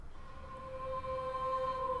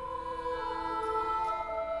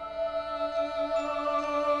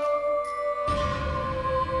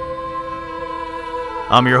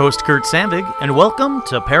I'm your host, Kurt Sandvig, and welcome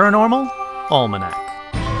to Paranormal Almanac.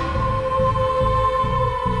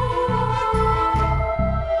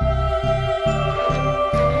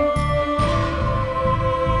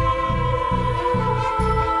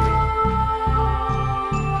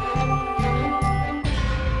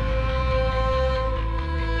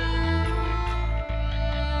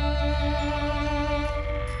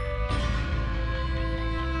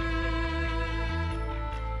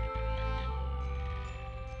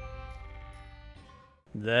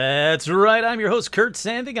 That's right, I'm your host, Kurt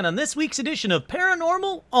Sandvig, and on this week's edition of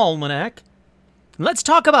Paranormal Almanac, let's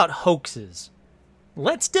talk about hoaxes.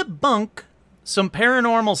 Let's debunk some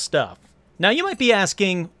paranormal stuff. Now, you might be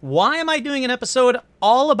asking, why am I doing an episode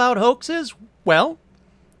all about hoaxes? Well,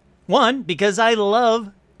 one, because I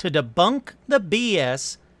love to debunk the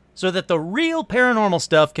BS so that the real paranormal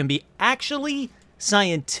stuff can be actually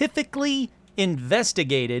scientifically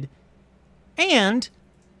investigated. And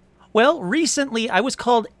well, recently I was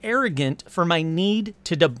called arrogant for my need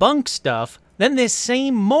to debunk stuff. Then this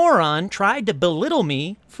same moron tried to belittle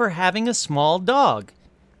me for having a small dog.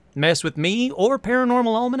 Mess with me or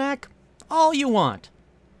Paranormal Almanac all you want.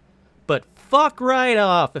 But fuck right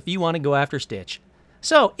off if you want to go after Stitch.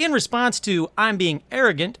 So, in response to I'm being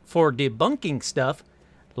arrogant for debunking stuff,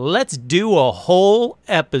 let's do a whole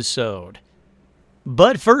episode.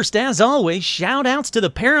 But first, as always, shout-outs to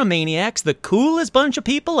the Paramaniacs, the coolest bunch of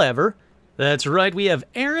people ever. That's right, we have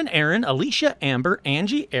Aaron, Alicia, Amber,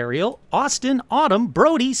 Angie, Ariel, Austin, Autumn,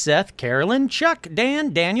 Brody, Seth, Carolyn, Chuck,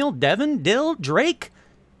 Dan, Daniel, Devin, Dill, Drake,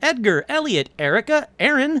 Edgar, Elliot, Erica,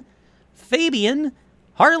 Aaron, Fabian,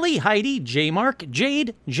 Harley, Heidi, J-Mark,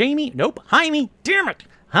 Jade, Jamie, Jaime, damn it,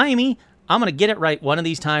 Jaime. I'm going to get it right one of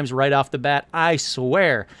these times right off the bat, I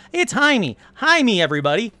swear. It's Jaime. Jaime,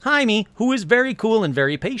 everybody. Jaime, who is very cool and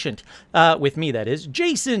very patient. With me, that is.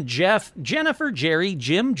 Jason, Jeff, Jennifer, Jerry,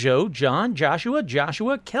 Jim, Joe, John, Joshua,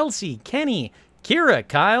 Kelsey, Kenny, Kira,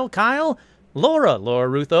 Kyle, Laura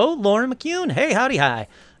Rutho, Lauren McCune, hey, howdy, hi.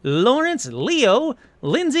 Lawrence, Leo,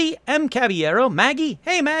 Lindsay, M. Caballero, Maggie,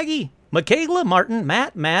 hey, Maggie. Michaela, Martin,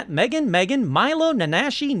 Matt, Megan, Milo,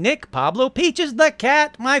 Nanashi, Nick, Pablo, Peaches the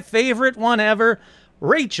cat, my favorite one ever,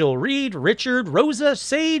 Rachel, Reed, Richard, Rosa,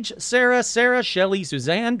 Sage, Sarah, Shelley,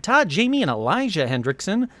 Suzanne, Todd, Jamie, and Elijah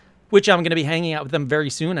Hendrickson, which I'm going to be hanging out with them very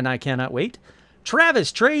soon, and I cannot wait,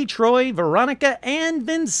 Travis, Trey, Troy, Veronica, and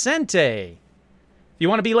Vincente. If you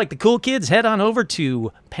want to be like the cool kids, head on over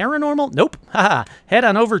to head on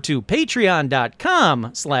over to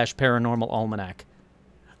patreon.com/paranormalalmanac.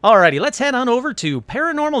 Alrighty, let's head on over to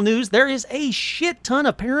paranormal news. There is a shit ton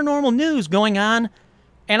of paranormal news going on,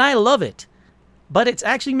 and I love it. But it's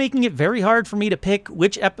actually making it very hard for me to pick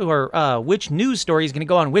which news story is going to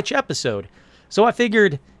go on which episode. So I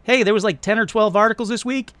figured, hey, there was like 10 or 12 articles this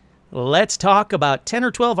week. Let's talk about 10 or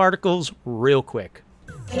 12 articles real quick.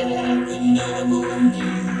 Paranormal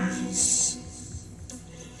news.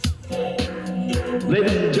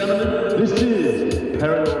 Ladies and gentlemen, this is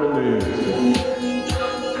Paranormal News.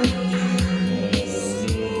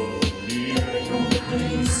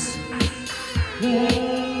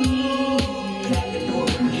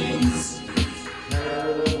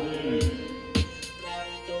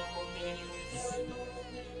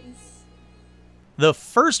 The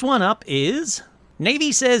first one up is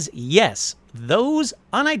Navy says, yes, those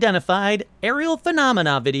unidentified aerial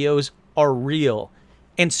phenomena videos are real.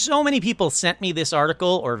 And so many people sent me this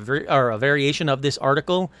article or a variation of this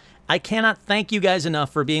article. I cannot thank you guys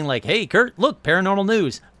enough for being like, hey, Kurt, look, paranormal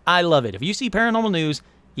news. I love it. If you see paranormal news,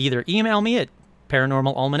 either email me at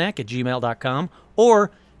paranormalalmanac@gmail.com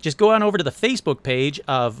or just go on over to the Facebook page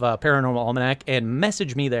of Paranormal Almanac and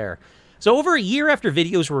message me there. So over a year after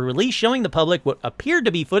videos were released showing the public what appeared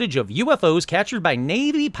to be footage of UFOs captured by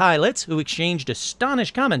Navy pilots who exchanged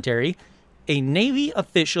astonished commentary, a Navy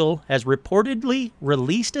official has reportedly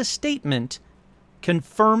released a statement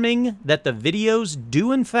confirming that the videos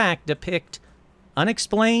do in fact depict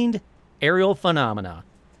unexplained aerial phenomena.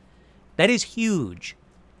 That is huge.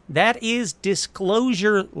 That is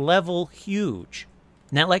disclosure level huge.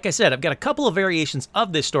 Now, like I said, I've got a couple of variations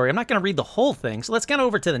of this story. I'm not going to read the whole thing, so let's get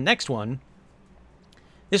over to the next one.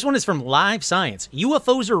 This one is from Live Science.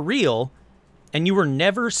 UFOs are real, and you were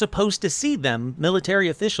never supposed to see them, military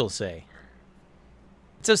officials say.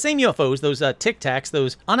 So same UFOs, those Tic Tacs,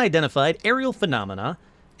 those unidentified aerial phenomena,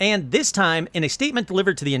 and this time, in a statement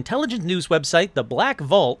delivered to the intelligence news website, The Black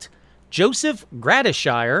Vault, Joseph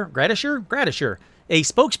Gradisher, a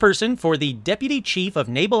spokesperson for the Deputy Chief of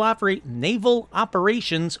Naval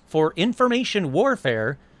Operations for Information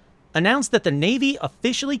Warfare, announced that the Navy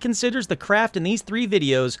officially considers the craft in these three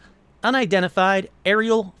videos unidentified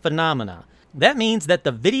aerial phenomena. That means that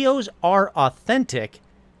the videos are authentic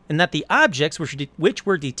and that the objects which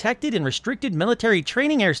were detected in restricted military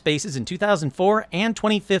training airspaces in 2004 and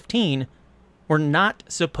 2015 were not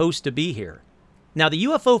supposed to be here. Now, the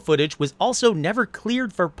UFO footage was also never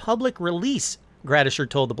cleared for public release, Gradisher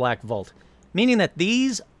told the Black Vault, meaning that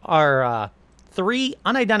these are 3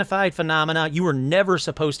 unidentified phenomena you were never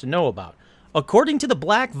supposed to know about. According to the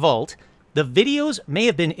Black Vault, the videos may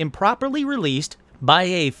have been improperly released by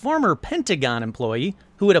a former Pentagon employee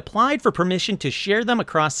who had applied for permission to share them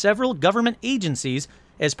across several government agencies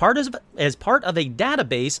as part of a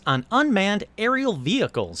database on unmanned aerial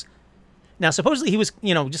vehicles. Now, supposedly he was,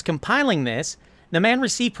 just compiling this. The man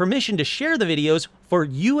received permission to share the videos for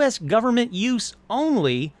U.S. government use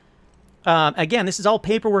only. Again, this is all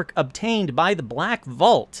paperwork obtained by the Black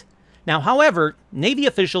Vault. Now, however, Navy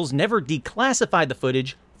officials never declassified the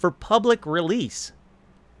footage for public release.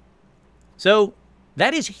 So,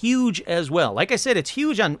 that is huge as well. Like I said, it's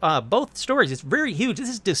huge on both stories. It's very huge. This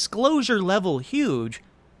is disclosure level huge.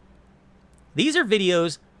 These are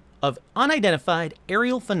videos of unidentified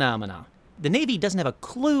aerial phenomena. The Navy doesn't have a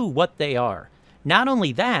clue what they are. Not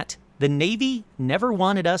only that, the Navy never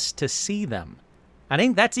wanted us to see them. I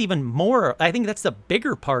think that's the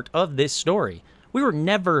bigger part of this story. We were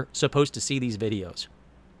never supposed to see these videos.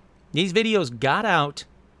 These videos got out,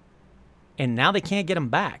 and now they can't get them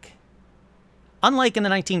back. Unlike in the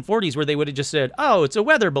 1940s where they would have just said, oh, it's a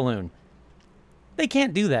weather balloon. They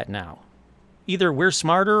can't do that now. Either we're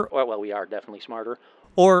smarter, or, well, we are definitely smarter,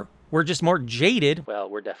 or we're just more jaded. Well,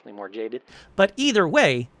 we're definitely more jaded. But either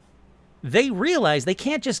way, they realize they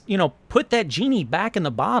can't just, put that genie back in the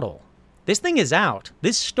bottle. This thing is out.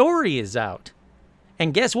 This story is out.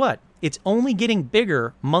 And guess what? It's only getting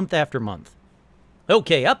bigger month after month.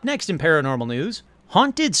 Okay, up next in paranormal news,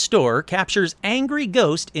 haunted store captures angry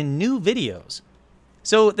ghost in new videos.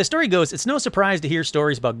 So the story goes, it's no surprise to hear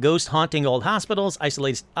stories about ghosts haunting old hospitals,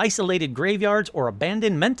 isolated graveyards, or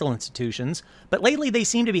abandoned mental institutions, but lately they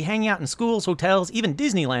seem to be hanging out in schools, hotels, even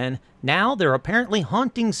Disneyland. Now they're apparently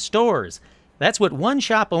haunting stores. That's what one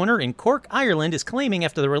shop owner in Cork, Ireland is claiming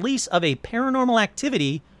after the release of a paranormal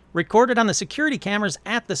activity recorded on the security cameras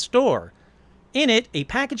at the store. In it, a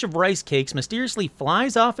package of rice cakes mysteriously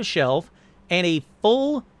flies off a shelf and a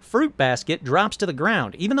full fruit basket drops to the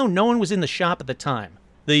ground, even though no one was in the shop at the time.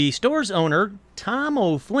 The store's owner, Tom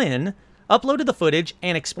O'Flynn, uploaded the footage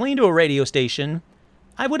and explained to a radio station,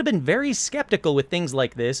 I would have been very skeptical with things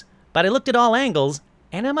like this, but I looked at all angles,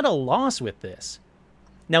 and I'm at a loss with this.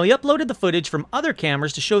 Now, he uploaded the footage from other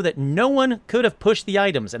cameras to show that no one could have pushed the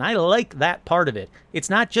items, and I like that part of it. It's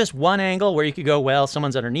not just one angle where you could go, well,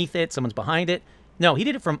 someone's underneath it, someone's behind it. No, he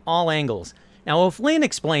did it from all angles. Now, O'Flynn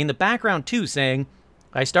explained the background too, saying,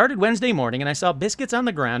 I started Wednesday morning and I saw biscuits on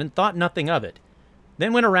the ground and thought nothing of it.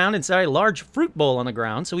 Then went around and saw a large fruit bowl on the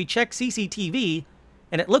ground, so we checked CCTV,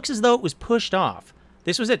 and it looks as though it was pushed off.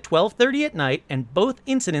 This was at 12:30 at night, and both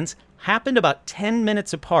incidents happened about 10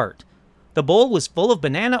 minutes apart. The bowl was full of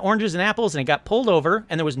banana, oranges, and apples, and it got pulled over,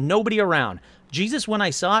 and there was nobody around. Jesus, when I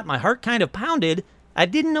saw it, my heart kind of pounded. I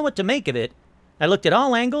didn't know what to make of it. I looked at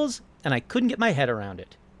all angles, and I couldn't get my head around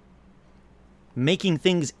it. Making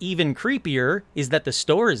things even creepier is that the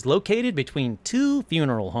store is located between 2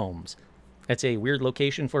 funeral homes. That's a weird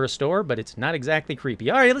location for a store, but it's not exactly creepy.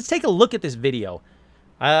 All right, let's take a look at this video.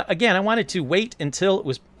 Again, I wanted to wait until it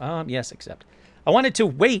was... yes, accept. I wanted to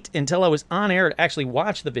wait until I was on air to actually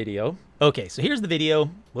watch the video. Okay, so here's the video.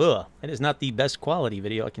 Ugh, it is not the best quality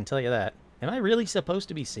video, I can tell you that. Am I really supposed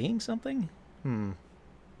to be seeing something?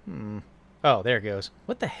 Oh, there it goes.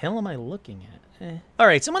 What the hell am I looking at? All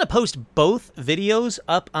right, so I'm going to post both videos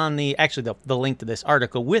up on the... Actually, the link to this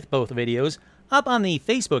article with both videos up on the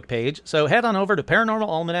Facebook page. So head on over to Paranormal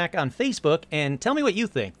Almanac on Facebook and tell me what you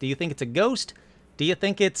think. Do you think it's a ghost? Do you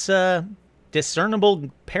think it's discernible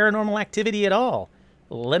paranormal activity at all?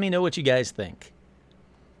 Let me know what you guys think.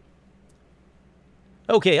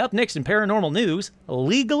 Okay, up next in paranormal news,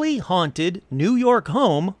 legally haunted New York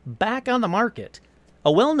home back on the market.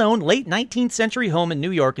 A well-known late 19th century home in New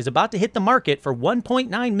York is about to hit the market for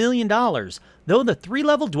 $1.9 million, though the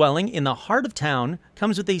 3-level dwelling in the heart of town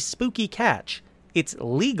comes with a spooky catch. It's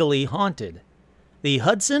legally haunted. The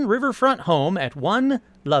Hudson Riverfront home at 1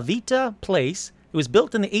 La Vita Place, it was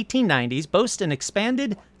built in the 1890s, boasts an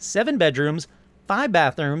expanded 7 bedrooms, 5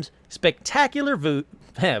 bathrooms, spectacular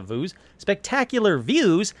views,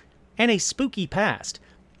 and a spooky past.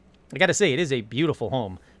 I gotta say, it is a beautiful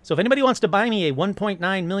home. So if anybody wants to buy me a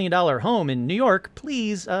 $1.9 million home in New York,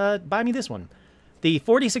 please buy me this one. The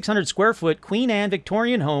 4,600 square foot Queen Anne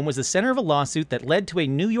Victorian home was the center of a lawsuit that led to a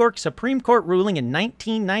New York Supreme Court ruling in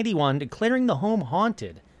 1991 declaring the home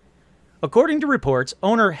haunted. According to reports,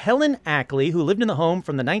 owner Helen Ackley, who lived in the home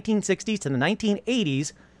from the 1960s to the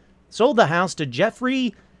 1980s, sold the house to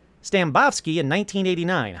Jeffrey Stambovsky in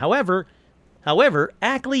 1989. However,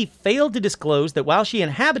 Ackley failed to disclose that while she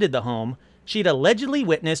inhabited the home, she'd allegedly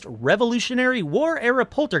witnessed Revolutionary War-era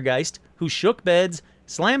poltergeist who shook beds,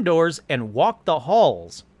 slammed doors, and walked the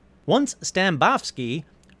halls. Once Stambovsky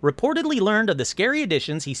reportedly learned of the scary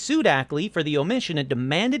additions, he sued Ackley for the omission and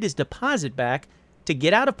demanded his deposit back to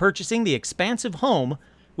get out of purchasing the expansive home,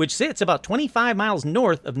 which sits about 25 miles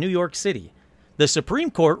north of New York City. The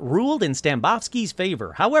Supreme Court ruled in Stambovsky's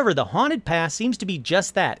favor. However, the haunted past seems to be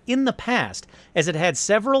just that, in the past, as it had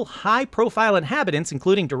several high-profile inhabitants,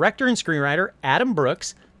 including director and screenwriter Adam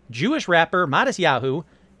Brooks, Jewish rapper Matisyahu,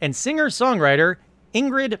 and singer-songwriter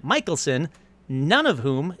Ingrid Michaelson, none of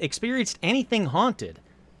whom experienced anything haunted.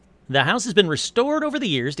 The house has been restored over the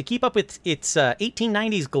years to keep up with its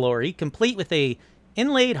 1890s glory, complete with a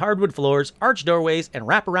inlaid hardwood floors, arched doorways, and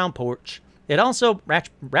wraparound porch. It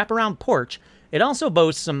also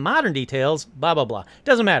boasts some modern details, blah, blah, blah.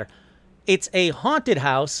 Doesn't matter. It's a haunted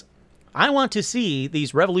house. I want to see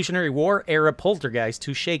these Revolutionary War-era poltergeists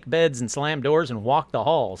who shake beds and slam doors and walk the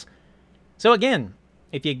halls. So again,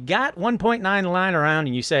 if you got 1.9 lying around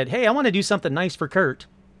and you said, hey, I want to do something nice for Kurt,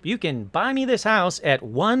 you can buy me this house at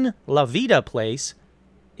One La Vida Place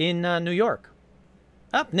in New York.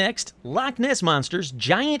 Up next, Loch Ness Monster's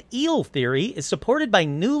giant eel theory is supported by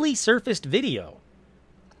newly surfaced video.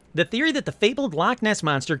 The theory that the fabled Loch Ness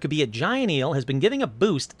Monster could be a giant eel has been giving a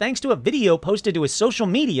boost thanks to a video posted to social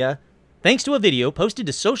media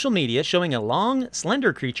showing a long,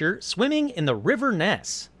 slender creature swimming in the River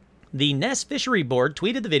Ness. The Ness Fishery Board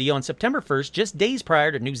tweeted the video on September 1st, just days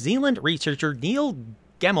prior to New Zealand researcher Neil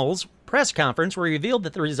Gemmell's press conference, where he revealed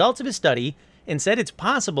that the results of his study and said it's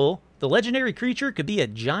possible the legendary creature could be a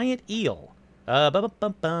giant eel. Let's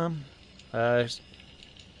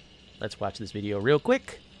watch this video real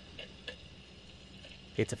quick.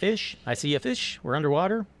 It's a fish. I see a fish. We're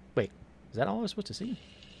underwater. Wait, is that all I was supposed to see?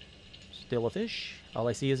 Still a fish. All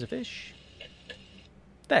I see is a fish.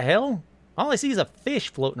 What the hell? All I see is a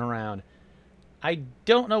fish floating around. I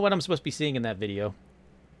don't know what I'm supposed to be seeing in that video.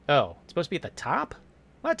 Oh, it's supposed to be at the top?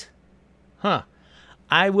 What? Huh.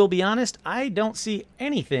 I will be honest, I don't see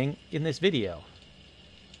anything in this video.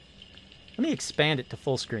 Let me expand it to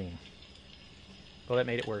full screen. Oh, that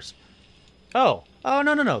made it worse. Oh,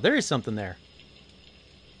 no. There is something there.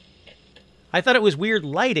 I thought it was weird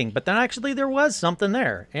lighting, but then actually there was something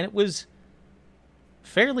there, and it was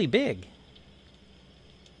fairly big.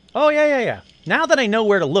 Oh, yeah. Now that I know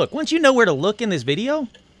where to look, once you know where to look in this video,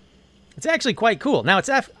 it's actually quite cool. Now, it's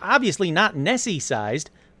obviously not Nessie-sized,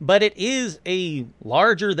 but it is a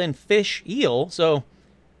larger-than-fish eel, so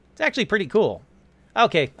it's actually pretty cool.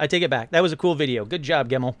 Okay, I take it back. That was a cool video. Good job,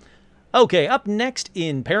 Gemmell. Okay, up next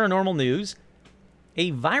in paranormal news,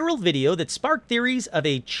 a viral video that sparked theories of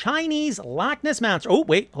a Chinese Loch Ness Monster. Oh,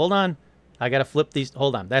 wait, hold on. I got to flip these.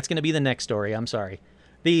 Hold on. That's going to be the next story. I'm sorry.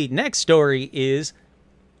 The next story is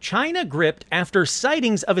China gripped after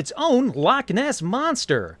sightings of its own Loch Ness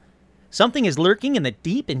Monster. Something is lurking in the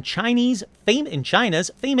deep in China's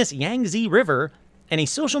famous Yangtze River, and a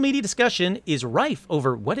social media discussion is rife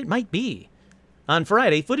over what it might be. On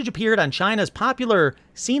Friday, footage appeared on China's popular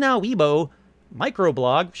Sina Weibo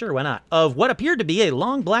microblog, sure, why not, of what appeared to be a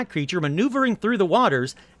long black creature maneuvering through the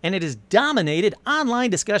waters, and it has dominated online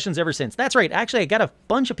discussions ever since. That's right, actually, I got a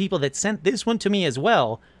bunch of people that sent this one to me as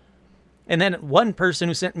well, and then one person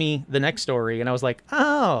who sent me the next story, and I was like, oh,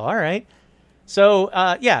 all right. So,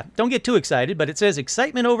 yeah, don't get too excited, but it says,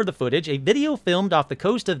 excitement over the footage. A video filmed off the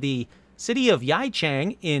coast of the city of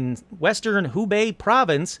Yaichang in western Hubei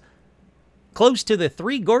province, close to the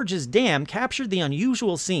Three Gorges Dam, captured the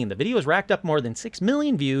unusual scene. The video has racked up more than 6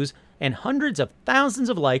 million views and hundreds of thousands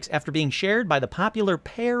of likes after being shared by the popular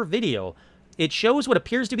Pear video. It shows what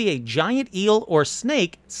appears to be a giant eel or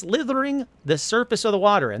snake slithering the surface of the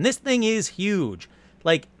water. And this thing is huge.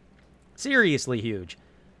 Like, seriously huge.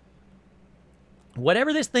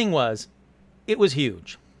 Whatever this thing was, it was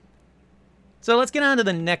huge. So let's get on to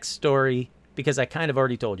the next story, because I kind of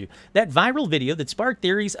already told you. That viral video that sparked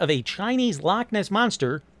theories of a Chinese Loch Ness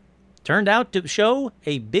Monster turned out to show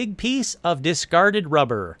a big piece of discarded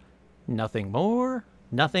rubber. Nothing more,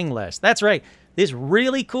 nothing less. That's right. This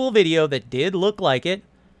really cool video that did look like it,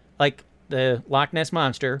 like the Loch Ness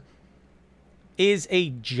Monster, is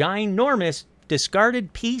a ginormous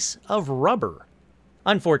discarded piece of rubber,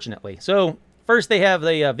 unfortunately. So first they have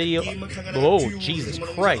the video. Oh, Jesus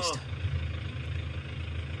Christ.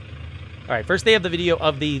 All right, first they have the video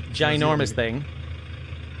of the ginormous thing.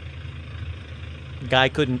 Guy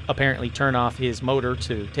couldn't apparently turn off his motor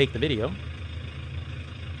to take the video.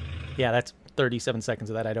 Yeah, that's 37 seconds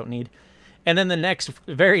of that I don't need. And then the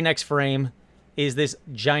very next frame is this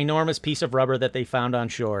ginormous piece of rubber that they found on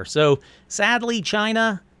shore. So, sadly,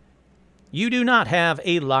 China, you do not have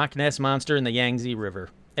a Loch Ness Monster in the Yangtze River.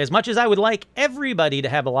 As much as I would like everybody to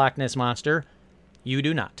have a Loch Ness Monster, you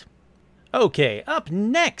do not. Okay, up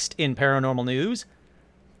next in paranormal news,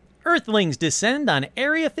 Earthlings descend on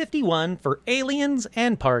Area 51 for aliens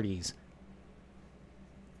and parties.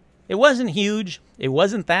 It wasn't huge. It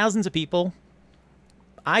wasn't thousands of people.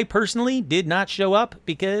 I personally did not show up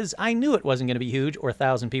because I knew it wasn't going to be huge or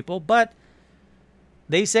 1,000 people, but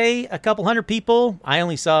they say a couple hundred people, I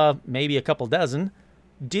only saw maybe a couple dozen,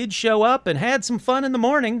 did show up and had some fun in the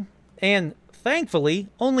morning, and thankfully,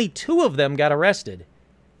 only 2 of them got arrested.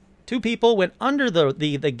 2 people went under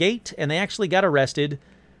the gate, and they actually got arrested.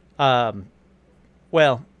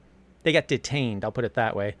 Well, they got detained, I'll put it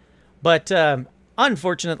that way. But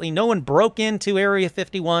unfortunately, no one broke into Area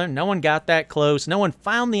 51, no one got that close, no one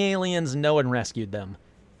found the aliens, no one rescued them.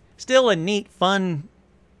 Still a neat, fun,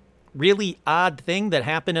 really odd thing that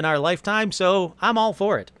happened in our lifetime, so I'm all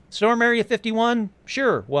for it. Storm Area 51?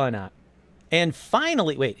 Sure, why not? And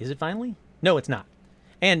finally, wait, is it finally? No, it's not.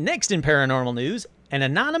 And next in paranormal news, an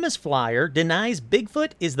anonymous flyer denies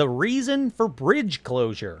Bigfoot is the reason for bridge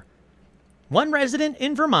closure. One resident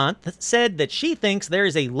in Vermont said that she thinks there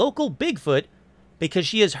is a local Bigfoot because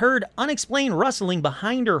she has heard unexplained rustling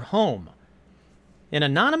behind her home. An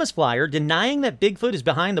anonymous flyer denying that Bigfoot is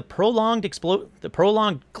behind the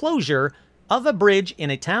prolonged closure of a bridge in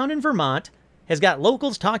a town in Vermont has got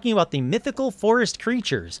locals talking about the mythical forest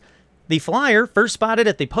creatures. The flyer, first spotted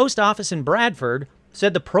at the post office in Bradford,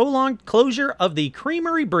 said the prolonged closure of the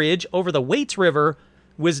Creamery Bridge over the Waits River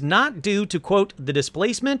was not due to, quote, the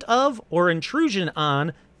displacement of or intrusion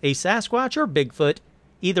on a Sasquatch or Bigfoot,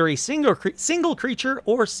 either a single creature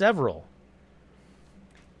or several.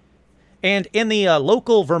 And in the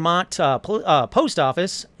local Vermont post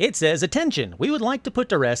office, it says, attention, we would like to put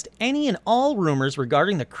to rest any and all rumors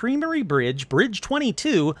regarding the Creamery Bridge, Bridge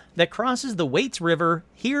 22, that crosses the Waits River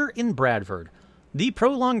here in Bradford. The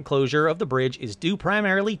prolonged closure of the bridge is due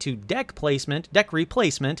primarily to deck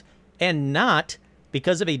replacement, and not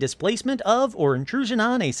because of a displacement of or intrusion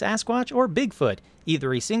on a Sasquatch or Bigfoot,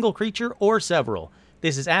 either a single creature or several.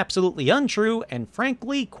 This is absolutely untrue and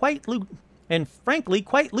frankly quite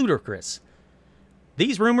ludicrous.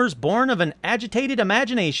 These rumors, born of an agitated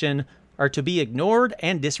imagination, are to be ignored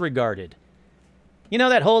and disregarded. You know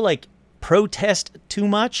that whole, protest too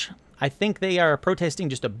much? I think they are protesting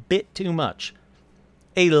just a bit too much.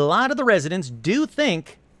 A lot of the residents do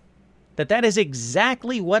think that that is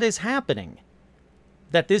exactly what is happening.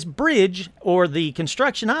 That this bridge, or the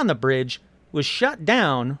construction on the bridge, was shut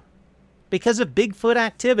down because of Bigfoot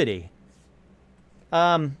activity.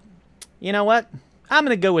 You know what? I'm going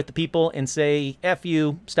to go with the people and say, F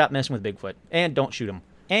you, stop messing with Bigfoot, and don't shoot him.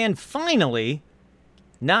 And finally,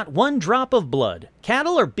 not one drop of blood.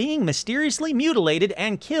 Cattle are being mysteriously mutilated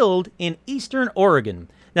and killed in eastern Oregon.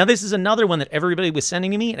 Now, this is another one that everybody was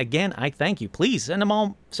sending to me. And again, I thank you. Please send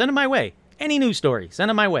them my way. Any news story, send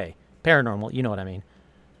them my way. Paranormal, you know what I mean.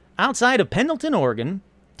 Outside of Pendleton, Oregon,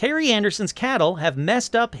 Terry Anderson's cattle have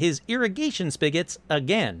messed up his irrigation spigots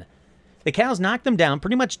again. The cows knock them down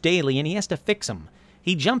pretty much daily, and he has to fix them.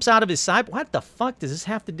 He jumps out of his side. What the fuck does this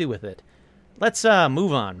have to do with it? Let's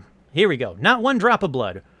move on. Here we go. Not one drop of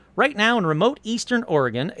blood. Right now in remote eastern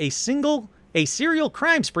Oregon, a serial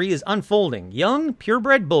crime spree is unfolding. Young,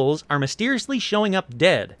 purebred bulls are mysteriously showing up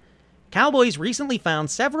dead. Cowboys recently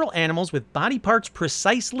found several animals with body parts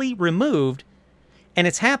precisely removed, and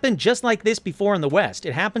it's happened just like this before in the West.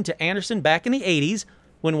 It happened to Anderson back in the 80s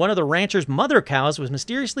when one of the rancher's mother cows was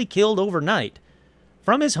mysteriously killed overnight.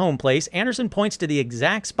 From his home place, Anderson points to the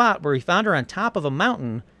exact spot where he found her on top of a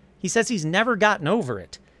mountain. He says he's never gotten over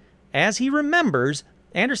it. As he remembers,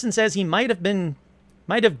 Anderson says he might have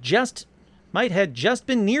just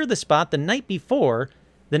been near the spot the night before.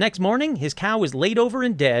 The next morning, his cow was laid over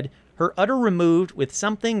and dead, her udder removed with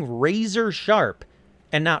something razor sharp,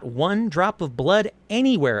 and not one drop of blood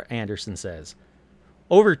anywhere, Anderson says.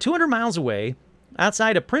 Over 200 miles away,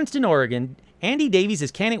 outside of Princeton, Oregon, Andy Davies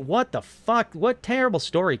is canning... What the fuck? What terrible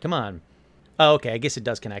story. Come on. Oh, okay, I guess it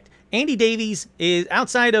does connect. Andy Davies is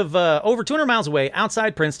outside of... over 200 miles away,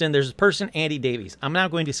 outside Princeton, there's a person, Andy Davies. I'm now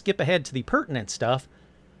going to skip ahead to the pertinent stuff,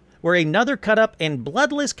 where another cut-up and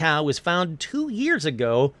bloodless cow was found 2 years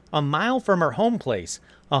ago, a mile from her home place.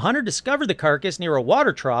 A hunter discovered the carcass near a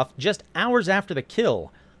water trough just hours after the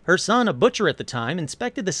kill. Her son, a butcher at the time,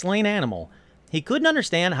 inspected the slain animal. He couldn't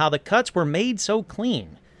understand how the cuts were made so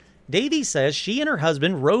clean. Davy says she and her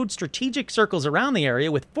husband rode strategic circles around the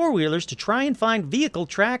area with four-wheelers to try and find vehicle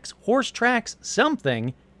tracks, horse tracks,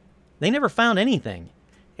 something. They never found anything.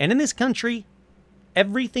 And in this country,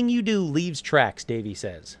 everything you do leaves tracks, Davy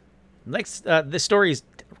says. This story is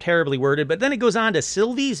terribly worded, but then it goes on to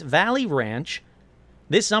Sylvie's Valley Ranch.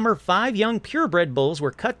 This summer, 5 young purebred bulls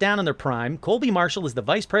were cut down in their prime. Colby Marshall is the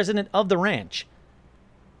vice president of the ranch.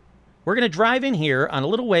 We're going to drive in here on a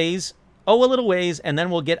little ways, and then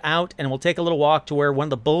we'll get out and we'll take a little walk to where one of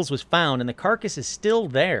the bulls was found, and the carcass is still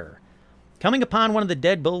there. Coming upon one of the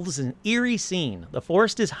dead bulls is an eerie scene. The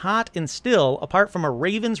forest is hot and still, apart from a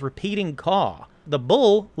raven's repeating caw. The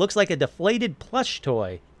bull looks like a deflated plush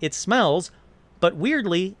toy. It smells, but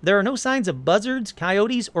weirdly, there are no signs of buzzards,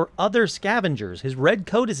 coyotes, or other scavengers. His red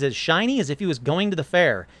coat is as shiny as if he was going to the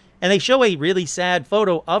fair. And they show a really sad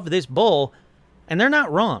photo of this bull, and they're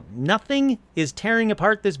not wrong. Nothing is tearing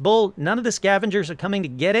apart this bull. None of the scavengers are coming to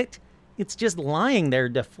get it. It's just lying there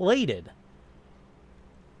deflated.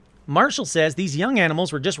 Marshall says these young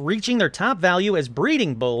animals were just reaching their top value as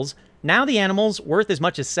breeding bulls. Now the animals, worth as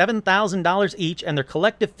much as $7,000 each, and their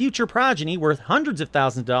collective future progeny, worth hundreds of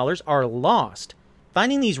thousands of dollars, are lost.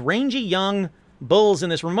 Finding these rangy young bulls in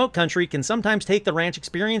this remote country can sometimes take the ranch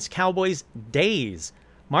experienced cowboys days.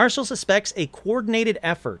 Marshall suspects a coordinated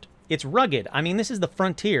effort. It's rugged. I mean, this is the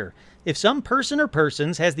frontier. If some person or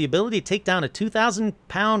persons has the ability to take down a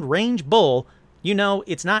 2,000-pound range bull, you know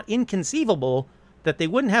it's not inconceivable that they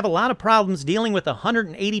wouldn't have a lot of problems dealing with a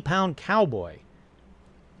 180-pound cowboy.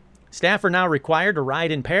 Staff are now required to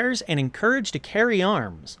ride in pairs and encouraged to carry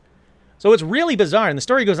arms. So it's really bizarre, and the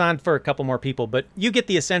story goes on for a couple more people, but you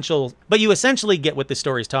essentially get what the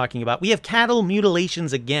story's talking about. We have cattle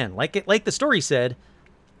mutilations again. Like the story said,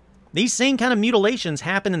 these same kind of mutilations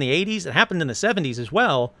happened in the 80s. It happened in the 70s as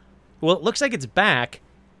well. Well, it looks like it's back,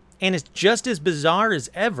 and it's just as bizarre as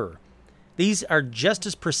ever. These are just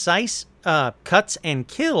as precise cuts and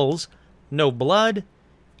kills, no blood,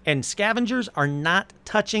 and scavengers are not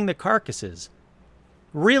touching the carcasses.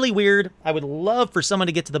 Really weird. I would love for someone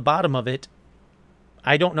to get to the bottom of it.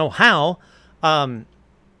 I don't know how.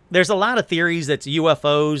 There's a lot of theories that it's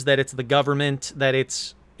UFOs, that it's the government, that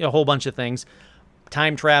it's a whole bunch of things.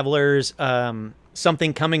 Time travelers,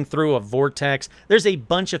 something coming through a vortex. There's a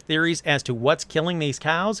bunch of theories as to what's killing these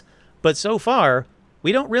cows, but so far,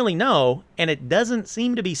 we don't really know, and it doesn't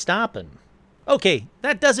seem to be stopping. Okay,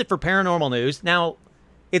 that does it for paranormal news. Now,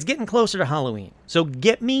 it's getting closer to Halloween, so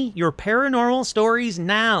get me your paranormal stories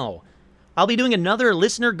now. I'll be doing another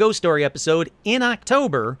listener ghost story episode in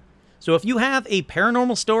October, so if you have a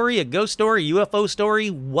paranormal story, a ghost story, UFO story,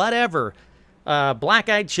 whatever,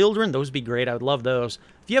 black-eyed children, those would be great. I would love those.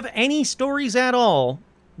 If you have any stories at all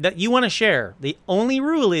that you want to share, the only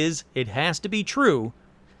rule is it has to be true.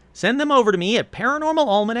 Send them over to me at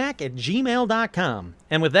paranormalalmanac@gmail.com.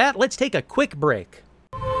 And with that, let's take a quick break.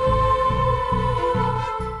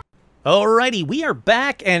 Alrighty, we are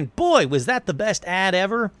back, and boy, was that the best ad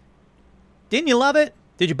ever. Didn't you love it?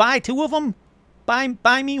 Did you buy 2 of them?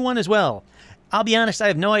 Buy me one as well. I'll be honest, I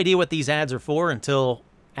have no idea what these ads are for until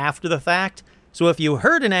after the fact. So if you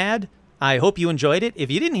heard an ad, I hope you enjoyed it.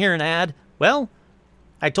 If you didn't hear an ad, well,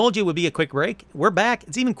 I told you it would be a quick break. We're back.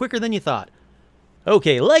 It's even quicker than you thought.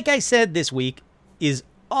 Okay, like I said, this week is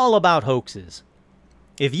all about hoaxes.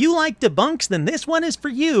 If you like debunks, then this one is for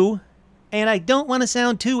you. And I don't want to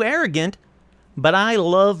sound too arrogant, but I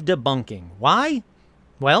love debunking. Why?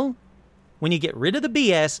 Well, when you get rid of the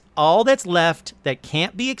BS, all that's left that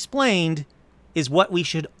can't be explained is what we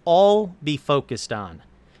should all be focused on.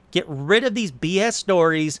 Get rid of these BS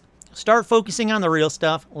stories. Start focusing on the real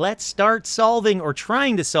stuff. Let's start solving or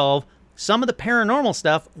trying to solve some of the paranormal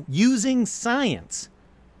stuff using science.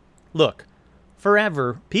 Look,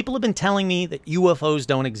 forever, people have been telling me that UFOs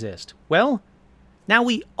don't exist. Well, now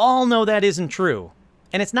we all know that isn't true.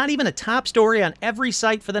 And it's not even a top story on every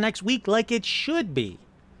site for the next week like it should be.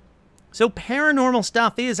 So paranormal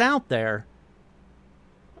stuff is out there.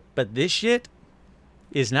 But this shit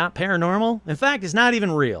is not paranormal. In fact, it's not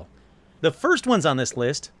even real. The first ones on this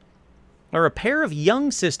list are a pair of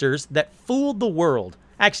young sisters that fooled the world.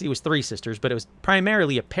 Actually, it was 3 sisters, but it was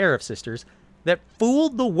primarily a pair of sisters that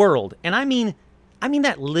fooled the world. And I mean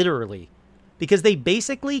that literally. Because they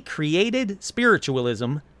basically created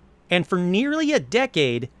spiritualism, and for nearly a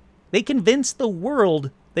decade, they convinced the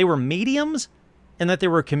world they were mediums and that they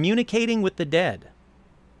were communicating with the dead.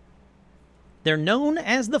 They're known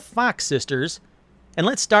as the Fox Sisters, and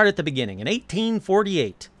let's start at the beginning. In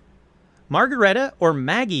 1848, Margaretta, or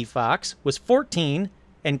Maggie Fox, was 14,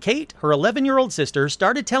 and Kate, her 11-year-old sister,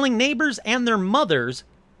 started telling neighbors and their mother,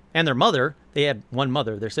 they had one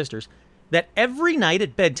mother, their sisters, that every night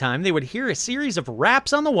at bedtime, they would hear a series of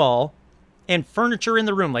raps on the wall and furniture in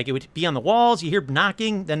the room. Like, it would be on the walls, you hear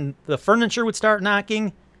knocking, then the furniture would start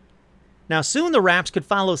knocking. Now, soon the raps could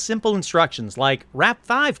follow simple instructions like rap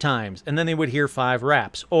 5 times, and then they would hear 5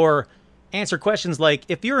 raps. Or answer questions like,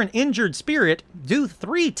 if you're an injured spirit, do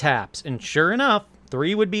 3 taps, and sure enough,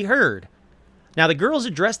 3 would be heard. Now, the girls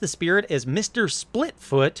addressed the spirit as Mr.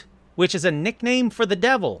 Splitfoot, which is a nickname for the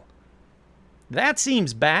devil. That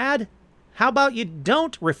seems bad. How about you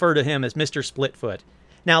don't refer to him as Mr. Splitfoot?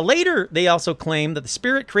 Now, later, they also claimed that the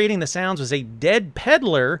spirit creating the sounds was a dead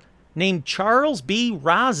peddler named Charles B.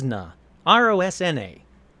 Rosna, R-O-S-N-A.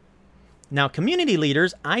 Now, community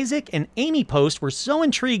leaders Isaac and Amy Post were so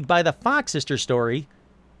intrigued by the Fox sister story,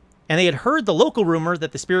 and they had heard the local rumor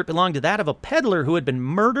that the spirit belonged to that of a peddler who had been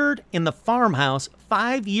murdered in the farmhouse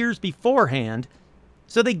 5 years beforehand,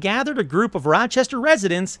 so they gathered a group of Rochester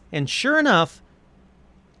residents, and sure enough,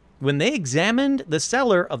 when they examined the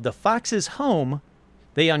cellar of the Fox's home,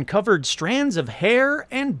 they uncovered strands of hair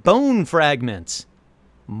and bone fragments.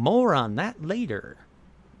 More on that later.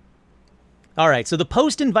 All right, so the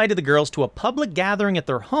Post invited the girls to a public gathering at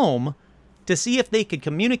their home to see if they could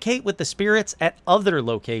communicate with the spirits at other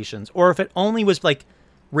locations, or if it only was, like,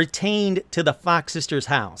 retained to the Fox sisters'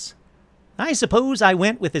 house. I suppose I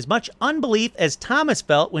went with as much unbelief as Thomas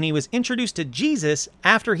felt when he was introduced to Jesus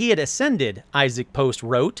after he had ascended, Isaac Post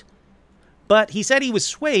wrote. But he said he was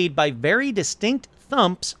swayed by very distinct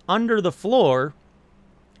thumps under the floor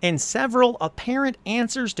and several apparent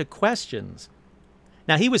answers to questions.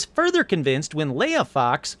 Now, he was further convinced when Leah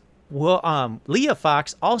Fox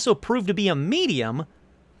also proved to be a medium,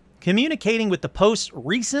 communicating with the Post's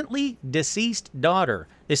recently deceased daughter.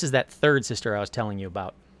 This is that third sister I was telling you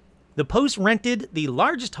about. The Post rented the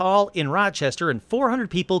largest hall in Rochester, and 400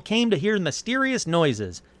 people came to hear mysterious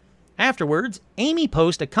noises. Afterwards, Amy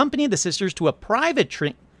Post accompanied the sisters to a private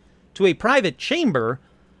chamber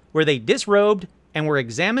where they disrobed and were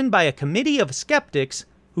examined by a committee of skeptics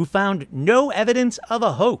who found no evidence of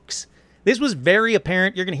a hoax. This was very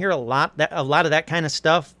apparent. You're going to hear a lot of that kind of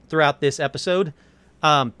stuff throughout this episode.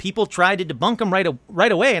 People tried to debunk them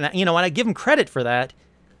right away, and I give them credit for that.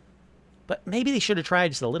 But maybe they should have tried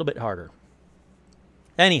just a little bit harder.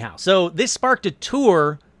 Anyhow, so this sparked a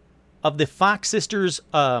tour of the Fox sisters,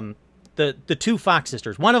 the 2 Fox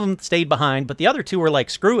sisters. One of them stayed behind, but the other 2 were like,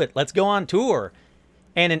 screw it, let's go on tour.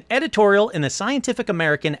 And an editorial in the Scientific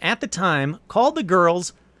American at the time called the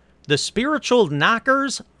girls the spiritual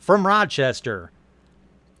knockers from Rochester,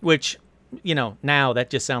 which, now that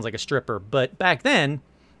just sounds like a stripper. But back then,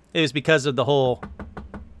 it was because of the whole,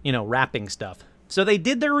 rapping stuff. So they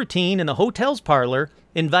did their routine in the hotel's parlor,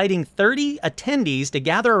 inviting 30 attendees to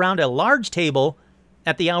gather around a large table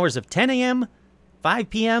at the hours of 10 a.m., 5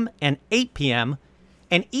 p.m., and 8 p.m.,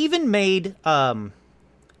 and even made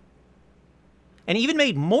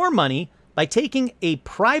more money by taking a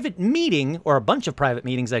private meeting, or a bunch of private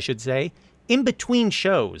meetings, I should say, in between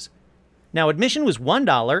shows. Now, admission was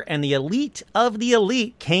 $1, and the elite of the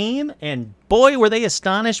elite came, and boy, were they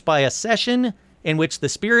astonished by a session in which the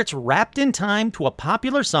spirits rapped in time to a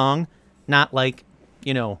popular song, not like,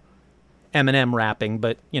 Eminem rapping,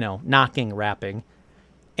 but, knocking rapping,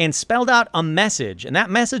 and spelled out a message. And that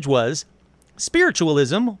message was,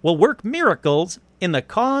 spiritualism will work miracles in the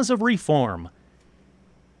cause of reform.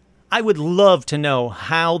 I would love to know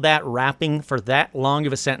how that rapping for that long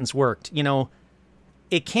of a sentence worked.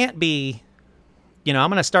 It can't be, I'm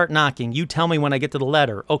going to start knocking. You tell me when I get to the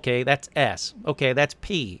letter. Okay, that's S. Okay, that's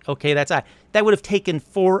P. Okay, that's I. That would have taken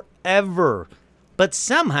forever. But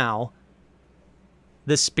somehow,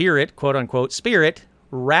 the spirit, quote unquote, spirit,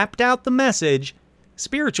 rapped out the message,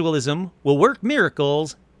 spiritualism will work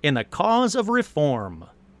miracles in the cause of reform.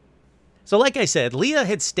 So like I said, Leah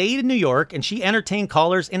had stayed in New York, and she entertained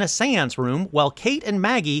callers in a seance room, while Kate and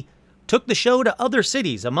Maggie took the show to other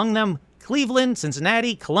cities, among them Cleveland,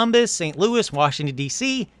 Cincinnati, Columbus, St. Louis, Washington,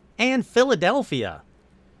 D.C., and Philadelphia.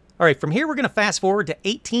 All right, from here we're going to fast forward to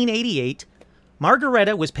 1888.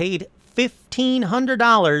 Margaretta was paid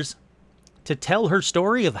 $1,500 to tell her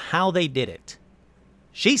story of how they did it.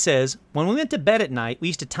 She says, when we went to bed at night, we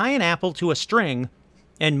used to tie an apple to a string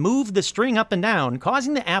and move the string up and down,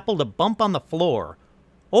 causing the apple to bump on the floor.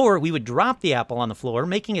 Or we would drop the apple on the floor,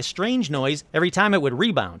 making a strange noise every time it would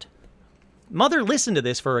rebound. Mother listened to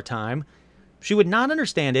this for a time. She would not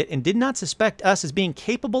understand it and did not suspect us as being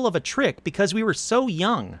capable of a trick because we were so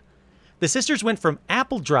young. The sisters went from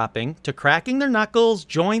apple dropping to cracking their knuckles,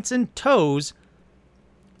 joints, and toes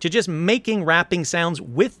to just making rapping sounds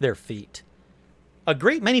with their feet. A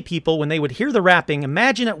great many people, when they would hear the rapping,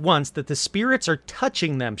 imagine at once that the spirits are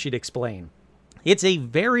touching them, she'd explain. It's a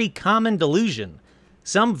very common delusion.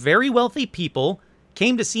 Some very wealthy people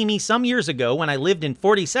came to see me some years ago when I lived in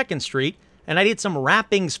 42nd Street, and I did some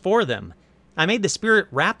rappings for them. I made the spirit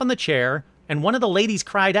rap on the chair, and one of the ladies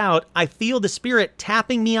cried out, "I feel the spirit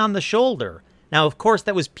tapping me on the shoulder." Now, of course,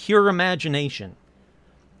 that was pure imagination.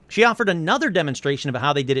 She offered another demonstration of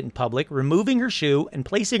how they did it in public, removing her shoe and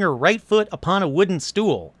placing her right foot upon a wooden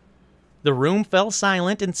stool. The room fell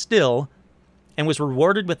silent and still, and was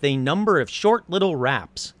rewarded with a number of short little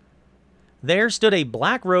raps. There stood a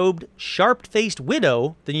black-robed, sharp-faced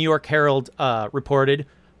widow, the New York Herald reported,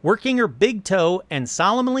 working her big toe and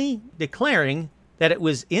solemnly declaring that it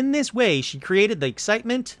was in this way she created the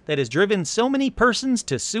excitement that has driven so many persons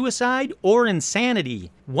to suicide or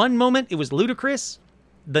insanity. One moment it was ludicrous,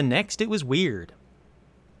 the next it was weird.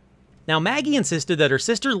 Now, Maggie insisted that her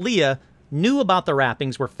sister Leah knew about the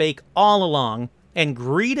rappings were fake all along and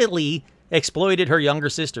greedily exploited her younger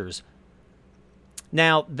sisters.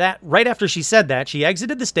 Now, that right after she said that, she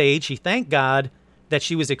exited the stage. She thanked God that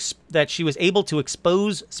she was able to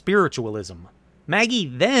expose spiritualism. Maggie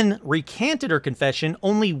then recanted her confession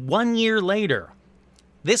only 1 year later.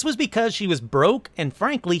 This was because she was broke and,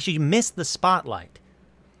 frankly, she missed the spotlight.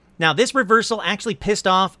 Now, this reversal actually pissed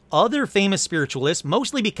off other famous spiritualists,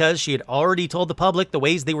 mostly because she had already told the public the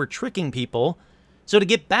ways they were tricking people. So to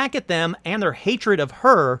get back at them and their hatred of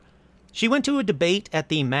her, she went to a debate at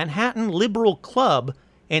the Manhattan Liberal Club,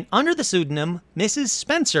 and under the pseudonym Mrs.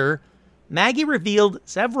 Spencer, Maggie revealed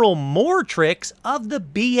several more tricks of the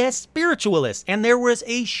BS spiritualists, and there was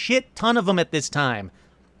a shit ton of them at this time.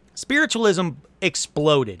 Spiritualism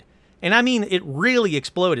exploded, and I mean it really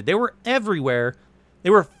exploded. They were everywhere. They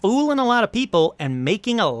were fooling a lot of people and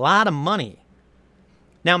making a lot of money.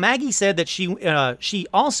 Now, Maggie said that she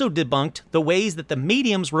also debunked the ways that the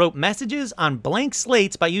mediums wrote messages on blank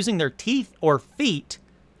slates by using their teeth or feet.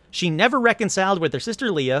 She never reconciled with her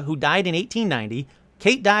sister Leah, who died in 1890.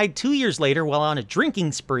 Kate died 2 years later while on a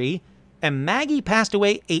drinking spree, and Maggie passed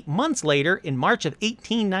away 8 months later in March of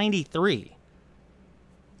 1893.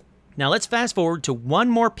 Now, let's fast forward to one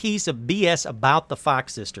more piece of BS about the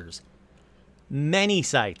Fox sisters. Many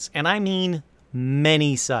sites, and I mean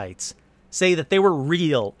many sites, say that they were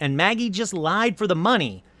real and Maggie just lied for the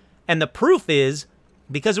money. And the proof is,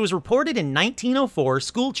 because it was reported in 1904,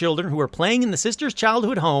 school children who were playing in the sisters'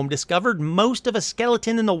 childhood home discovered most of a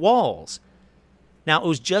skeleton in the walls. Now, it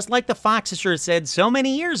was just like the Fox sisters said so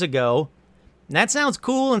many years ago. That sounds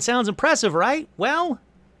cool and sounds impressive, right? Well,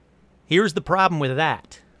 here's the problem with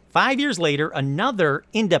that. 5 years later, another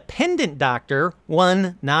independent doctor,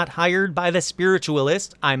 one not hired by the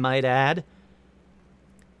spiritualist, I might add.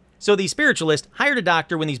 So the spiritualist hired a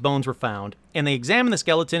doctor when these bones were found, and they examined the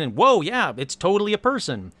skeleton and, whoa, yeah, it's totally a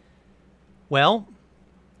person. Well,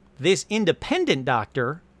 this independent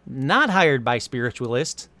doctor, not hired by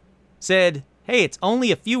spiritualists, said, hey, it's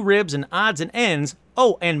only a few ribs and odds and ends.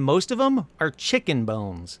 Oh, and most of them are chicken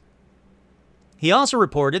bones. He also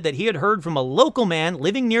reported that he had heard from a local man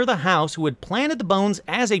living near the house who had planted the bones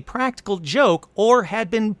as a practical joke or had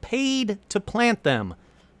been paid to plant them.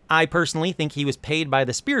 I personally think he was paid by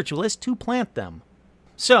the spiritualist to plant them.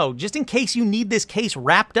 So, just in case you need this case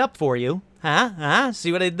wrapped up for you,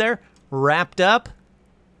 see what I did there? Wrapped up?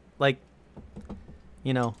 Like,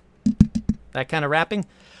 you know, that kind of wrapping?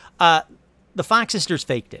 The Fox sisters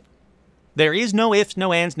faked it. There is no ifs,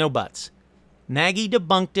 no ands, no buts. Maggie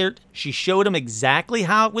debunked it. She showed him exactly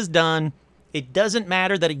how it was done. It doesn't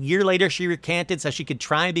matter that a year later she recanted so she could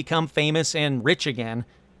try and become famous and rich again.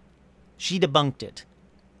 She debunked it.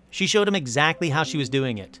 She showed him exactly how she was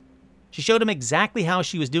doing it.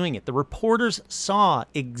 The reporters saw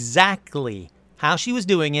exactly how she was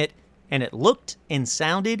doing it, and it looked and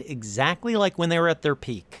sounded exactly like when they were at their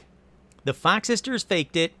peak. The Fox sisters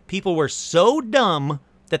faked it. People were so dumb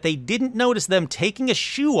that they didn't notice them taking a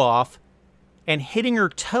shoe off and hitting her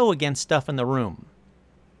toe against stuff in the room.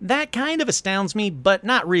 That kind of astounds me, but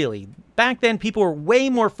not really. Back then, people were way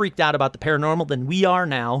more freaked out about the paranormal than we are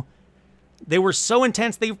now. They were so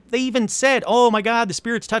intense, they even said, oh my God, the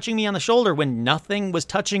spirit's touching me on the shoulder, when nothing was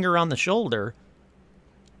touching her on the shoulder.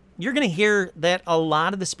 You're going to hear that a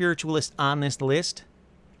lot of the spiritualists on this list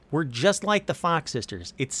were just like the Fox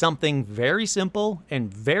sisters. It's something very simple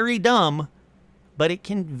and very dumb, but it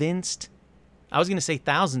convinced, I was going to say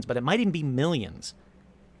thousands, but it might even be millions.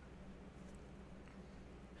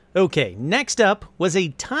 Okay, next up was a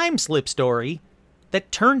time slip story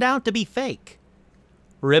that turned out to be fake.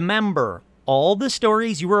 Remember, all the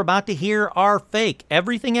stories you were about to hear are fake.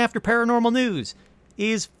 Everything after Paranormal News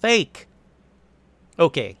is fake.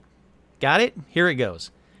 Okay, got it? Here it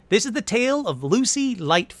goes. This is the tale of Lucy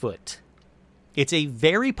Lightfoot. It's a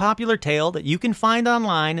very popular tale that you can find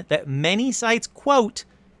online that many sites quote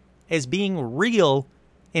as being real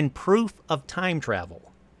in proof of time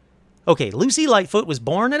travel. Okay, Lucy Lightfoot was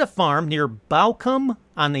born at a farm near Bowcombe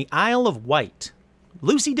on the Isle of Wight.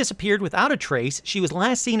 Lucy disappeared without a trace. She was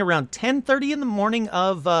last seen around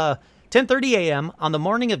 10:30 a.m. on the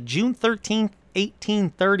morning of June 13th,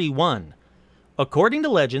 1831. According to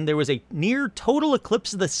legend, there was a near total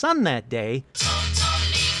eclipse of the sun that day. It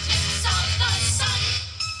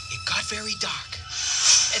got very dark,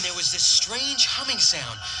 and there was this strange humming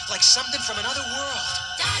sound, like something from another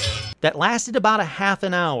world. That lasted about a half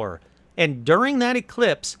an hour. And during that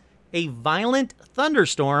eclipse, a violent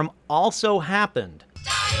thunderstorm also happened.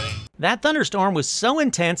 That thunderstorm was so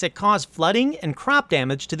intense it caused flooding and crop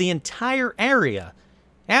damage to the entire area.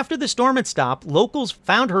 After the storm had stopped, locals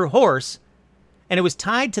found her horse, and it was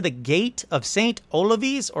tied to the gate of St.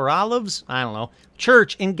 Olave's or Olives,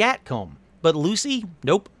 church in Gatcombe. But Lucy,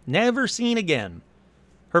 nope, never seen again.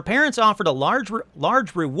 Her parents offered a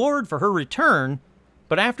large reward for her return,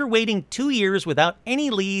 but after waiting 2 years without any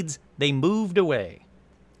leads, they moved away.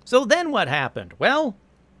 So then what happened? Well,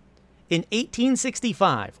 in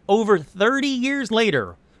 1865, over 30 years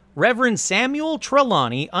later, Reverend Samuel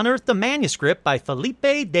Trelawney unearthed a manuscript by Felipe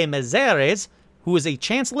de Mezeres, who was a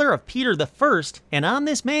chancellor of Peter I, and on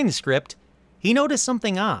this manuscript, he noticed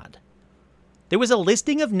something odd. There was a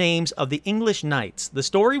listing of names of the English knights. The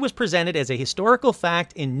story was presented as a historical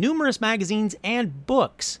fact in numerous magazines and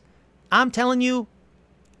books. I'm telling you,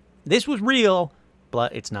 this was real,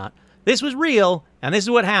 but it's not. This was real, and this is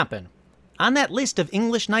what happened. On that list of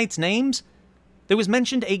English knights' names, there was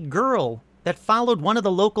mentioned a girl that followed one of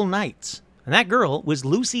the local knights, and that girl was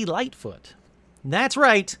Lucy Lightfoot. That's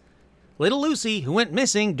right, little Lucy, who went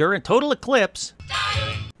missing during a total eclipse.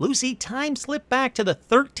 Lucy time slipped back to the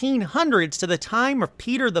 1300s, to the time of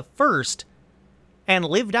Peter I, and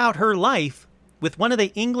lived out her life with one of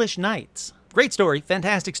the English knights. Great story,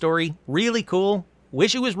 fantastic story, really cool.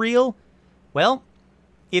 Wish it was real? Well,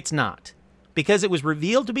 it's not, because it was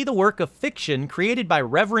revealed to be the work of fiction created by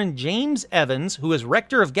Reverend James Evans, who was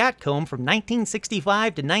rector of Gatcombe from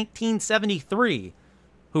 1965 to 1973,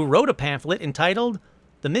 who wrote a pamphlet entitled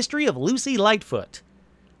The Mystery of Lucy Lightfoot.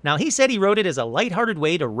 Now, he said he wrote it as a lighthearted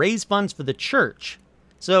way to raise funds for the church.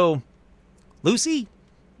 So, Lucy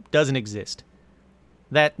doesn't exist.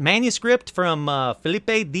 That manuscript from Felipe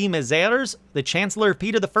de Mezeres, the Chancellor of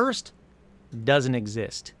Peter I, doesn't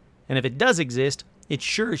exist. And if it does exist, it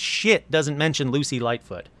sure as shit doesn't mention Lucy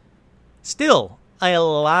Lightfoot. Still, a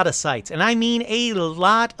lot of sites, and I mean a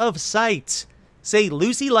lot of sites, say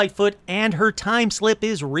Lucy Lightfoot and her time slip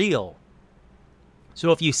is real.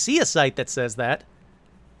 So if you see a site that says that,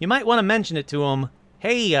 you might want to mention it to them.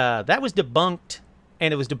 Hey, that was debunked,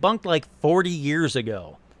 and it was debunked like 40 years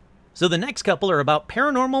ago. So the next couple are about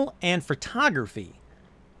paranormal and photography.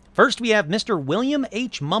 First, we have Mr. William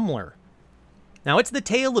H. Mumler. Now, it's the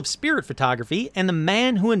tale of spirit photography and the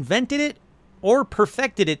man who invented it or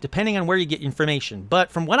perfected it, depending on where you get information.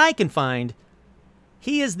 But from what I can find,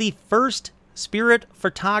 he is the first spirit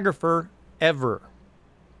photographer ever.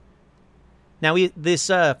 Now, this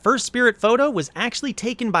first spirit photo was actually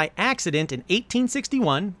taken by accident in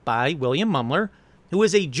 1861 by William Mumler, who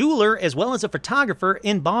was a jeweler as well as a photographer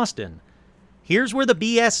in Boston. Here's where the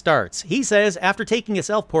BS starts. He says after taking a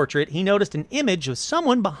self-portrait, he noticed an image of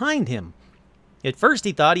someone behind him. At first,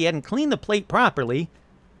 he thought he hadn't cleaned the plate properly,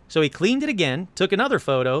 so he cleaned it again, took another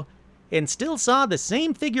photo, and still saw the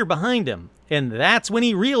same figure behind him. And that's when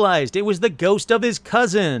he realized it was the ghost of his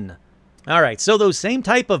cousin. All right, so those same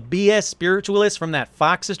type of BS spiritualists from that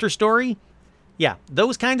Fox sister story, yeah,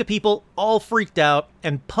 those kind of people all freaked out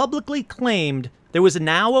and publicly claimed there was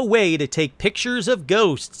now a way to take pictures of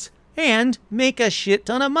ghosts and make a shit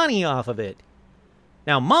ton of money off of it.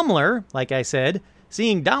 Now, Mumler, like I said,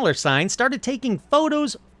 seeing dollar signs, started taking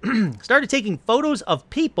photos of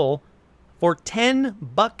people for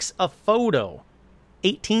 $10 a photo.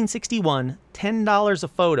 1861, $10 a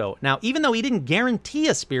photo. Now, even though he didn't guarantee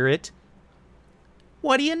a spirit,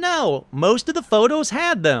 what do you know? Most of the photos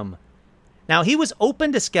had them. Now, he was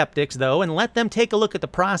open to skeptics, though, and let them take a look at the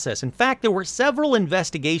process. In fact, there were several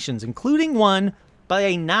investigations, including one by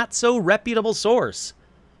a not-so-reputable source.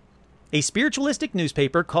 A spiritualistic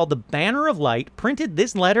newspaper called the Banner of Light printed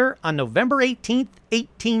this letter on November 18,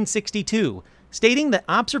 1862, stating the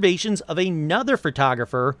observations of another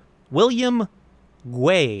photographer, William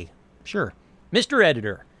Guay. Sure. Mr.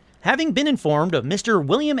 Editor, having been informed of Mr.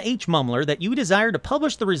 William H. Mumler that you desire to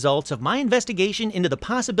publish the results of my investigation into the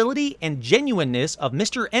possibility and genuineness of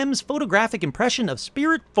Mr. M's photographic impression of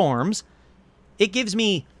spirit forms, it gives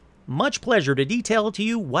me much pleasure to detail to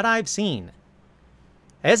you what I've seen.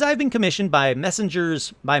 As I've been commissioned by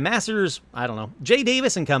Messrs. J.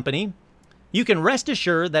 Davis and Company, you can rest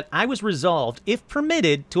assured that I was resolved, if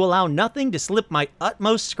permitted, to allow nothing to slip my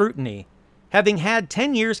utmost scrutiny. Having had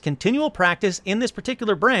 10 years continual practice in this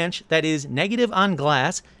particular branch, that is, negative on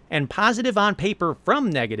glass and positive on paper from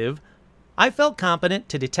negative, I felt competent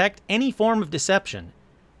to detect any form of deception.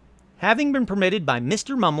 Having been permitted by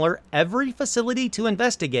Mr. Mummler every facility to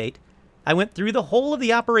investigate, I went through the whole of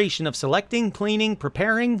the operation of selecting, cleaning,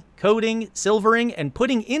 preparing, coating, silvering, and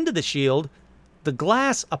putting into the shield the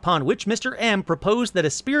glass upon which Mr. M proposed that a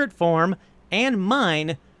spirit form and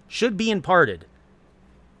mine should be imparted,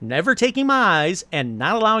 never taking my eyes and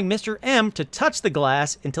not allowing Mr. M to touch the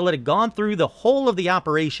glass until it had gone through the whole of the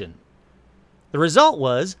operation. The result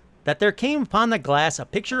was that there came upon the glass a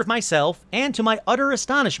picture of myself, and to my utter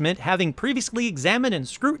astonishment, having previously examined and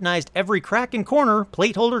scrutinized every crack and corner,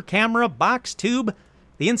 plate holder, camera, box, tube,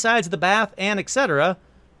 the insides of the bath, and etc.,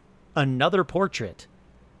 another portrait.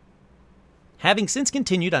 Having since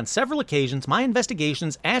continued on several occasions my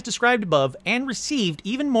investigations as described above and received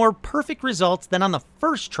even more perfect results than on the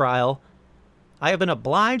first trial, I have been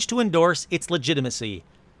obliged to endorse its legitimacy.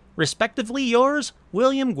 Respectively yours,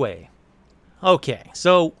 William Guay. Okay,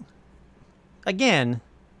 so again,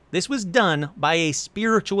 this was done by a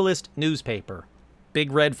spiritualist newspaper.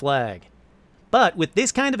 Big red flag. But with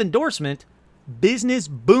this kind of endorsement, business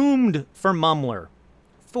boomed for Mummler.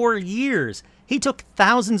 For years, he took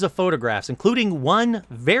thousands of photographs, including one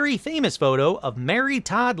very famous photo of Mary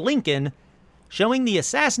Todd Lincoln showing the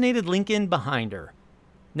assassinated Lincoln behind her.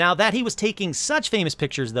 Now that he was taking such famous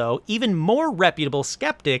pictures, though, even more reputable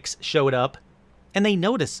skeptics showed up, and they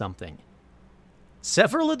noticed something.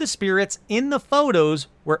 Several of the spirits in the photos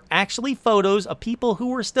were actually photos of people who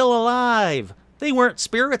were still alive. They weren't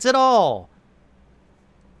spirits at all.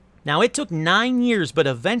 Now, it took 9 years, but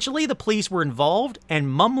eventually the police were involved and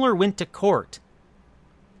Mummler went to court.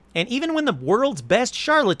 And even when the world's best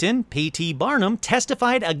charlatan, P.T. Barnum,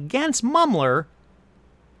 testified against Mummler,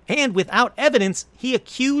 and without evidence, he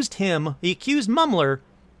accused Mummler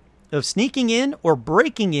of sneaking in or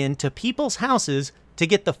breaking into people's houses to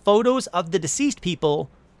get the photos of the deceased people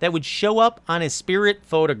that would show up on his spirit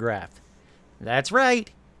photograph. That's right,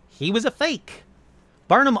 he was a fake.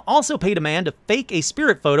 Barnum also paid a man to fake a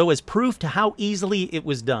spirit photo as proof to how easily it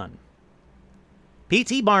was done.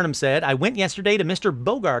 P.T. Barnum said, I went yesterday to Mr.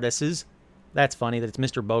 Bogartis's, that's funny that it's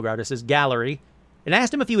Mr. Bogartis's gallery, and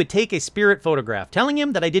asked him if he would take a spirit photograph, telling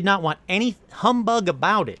him that I did not want any humbug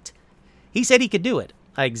about it. He said he could do it.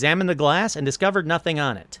 I examined the glass and discovered nothing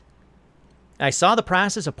on it. I saw the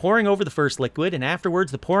process of pouring over the first liquid and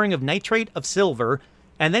afterwards the pouring of nitrate of silver,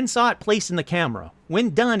 and then saw it placed in the camera.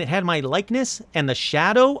 When done, it had my likeness and the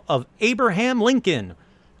shadow of Abraham Lincoln.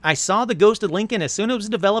 I saw the ghost of Lincoln as soon as it was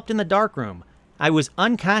developed in the darkroom. I was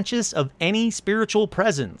unconscious of any spiritual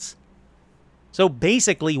presence. So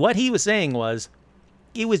basically what he was saying was,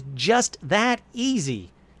 it was just that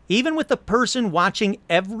easy. Even with the person watching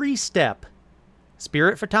every step,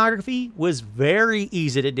 spirit photography was very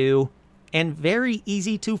easy to do and very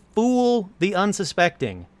easy to fool the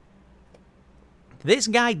unsuspecting. This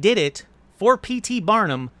guy did it for P.T.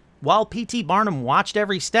 Barnum while P.T. Barnum watched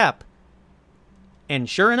every step. And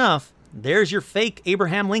sure enough, there's your fake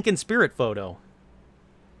Abraham Lincoln spirit photo.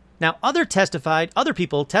 Now, other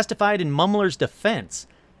people testified in Mummler's defense,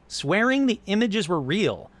 swearing the images were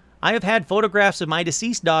real. I have had photographs of my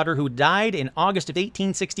deceased daughter who died in August of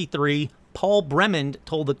 1863, Paul Bremond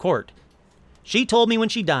told the court. She told me when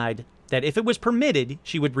she died that if it was permitted,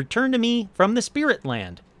 she would return to me from the spirit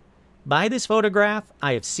land. By this photograph,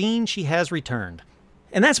 I have seen she has returned.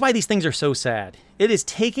 And that's why these things are so sad. It is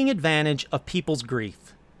taking advantage of people's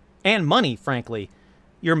grief. And money, frankly.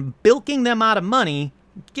 You're bilking them out of money,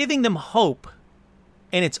 giving them hope.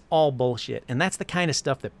 And it's all bullshit. And that's the kind of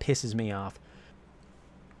stuff that pisses me off.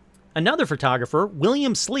 Another photographer,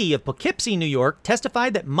 William Slee of Poughkeepsie, New York,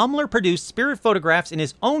 testified that Mummler produced spirit photographs in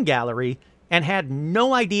his own gallery and had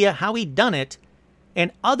no idea how he'd done it,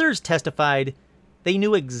 and others testified they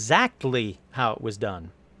knew exactly how it was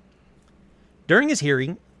done. During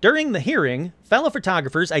the hearing, fellow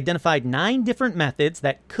photographers identified 9 different methods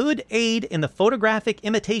that could aid in the photographic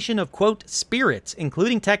imitation of, quote, spirits,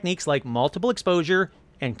 including techniques like multiple exposure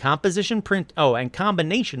and combination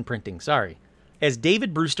printing, As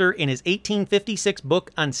David Brewster in his 1856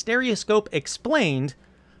 book on stereoscope explained,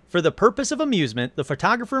 for the purpose of amusement, the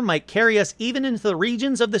photographer might carry us even into the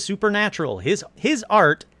regions of the supernatural. His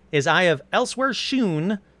art, as I have elsewhere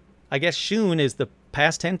shewn, I guess shewn is the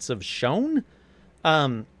past tense of shown?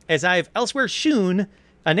 As I have elsewhere shewn,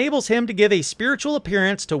 enables him to give a spiritual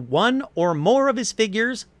appearance to one or more of his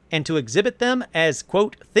figures, and to exhibit them as,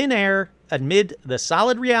 quote, thin air amid the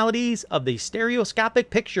solid realities of the stereoscopic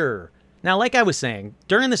picture. Now, like I was saying,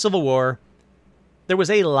 during the Civil War, there was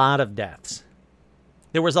a lot of deaths.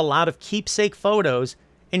 There was a lot of keepsake photos,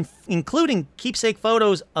 including keepsake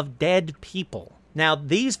photos of dead people. Now,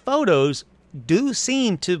 these photos do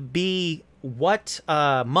seem to be what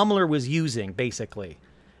Mumler was using, basically.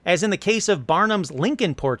 As in the case of Barnum's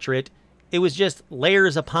Lincoln portrait, it was just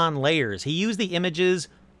layers upon layers. He used the images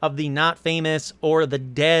of the not famous or the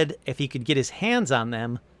dead, if he could get his hands on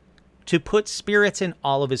them, to put spirits in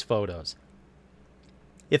all of his photos.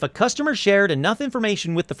 If a customer shared enough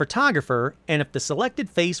information with the photographer, and if the selected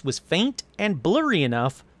face was faint and blurry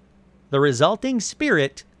enough, the resulting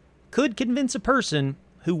spirit could convince a person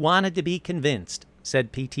who wanted to be convinced,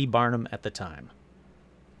 said P.T. Barnum at the time.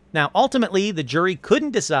 Now, ultimately, the jury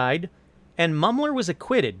couldn't decide, and Mumler was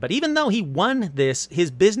acquitted, but even though he won this,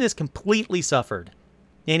 his business completely suffered,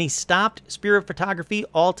 and he stopped spirit photography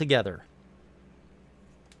altogether.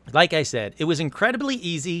 Like I said, it was incredibly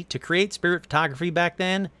easy to create spirit photography back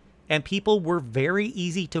then, and people were very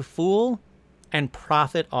easy to fool and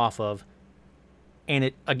profit off of. And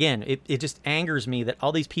it just angers me that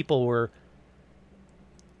all these people were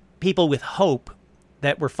people with hope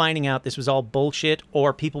that were finding out this was all bullshit,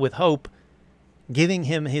 or people with hope giving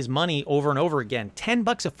him his money over and over again.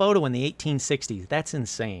 $10 a photo in the 1860s. That's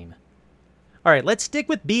insane. All right, let's stick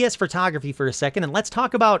with BS photography for a second, and let's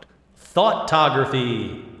talk about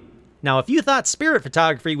thoughtography. Now, if you thought spirit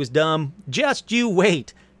photography was dumb, just you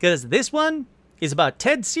wait, because this one is about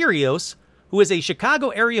Ted Serios, who is a Chicago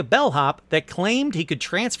area bellhop that claimed he could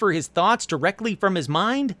transfer his thoughts directly from his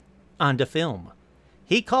mind onto film.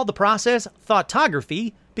 He called the process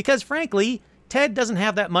thoughtography because, frankly, Ted doesn't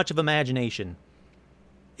have that much of imagination.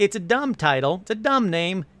 It's a dumb title, it's a dumb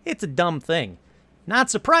name, it's a dumb thing. Not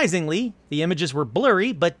surprisingly, the images were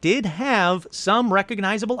blurry, but did have some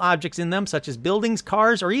recognizable objects in them, such as buildings,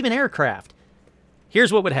 cars, or even aircraft.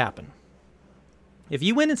 Here's what would happen. If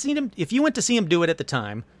you went to see him do it at the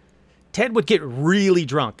time, Ted would get really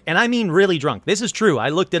drunk. And I mean really drunk. This is true. I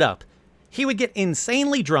looked it up. He would get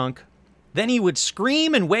insanely drunk. Then he would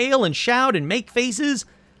scream and wail and shout and make faces.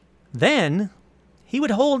 Then he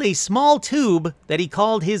would hold a small tube that he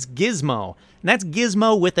called his gizmo. And that's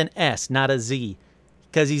gizmo with an S, not a Z,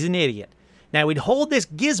 because he's an idiot. Now, he'd hold this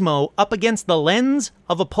gizmo up against the lens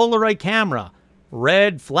of a Polaroid camera.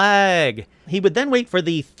 Red flag. He would then wait for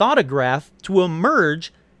the thoughtograph to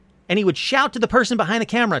emerge, and he would shout to the person behind the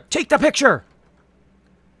camera, "Take the picture!"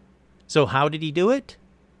 So how did he do it?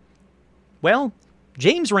 Well,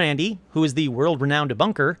 James Randi, who is the world-renowned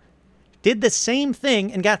debunker, did the same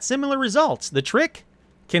thing and got similar results. The trick?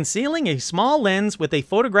 Concealing a small lens with a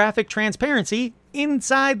photographic transparency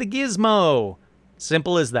inside the gizmo.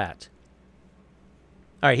 Simple as that.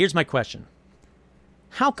 All right, here's my question.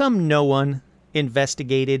 How come no one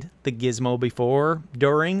investigated the gizmo before,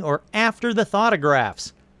 during, or after the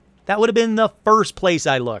thotographs? That would have been the first place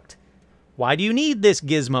I looked. Why do you need this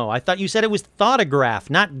gizmo? I thought you said it was thougograph,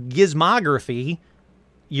 not gizmography.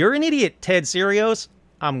 You're an idiot, Ted Serios.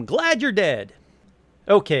 I'm glad you're dead.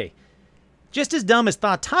 Okay, just as dumb as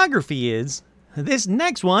thoughtography is, this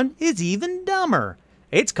next one is even dumber.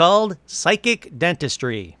 It's called psychic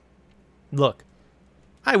dentistry. Look,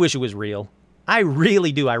 I wish it was real. I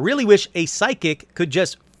really do. I really wish a psychic could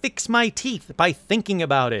just fix my teeth by thinking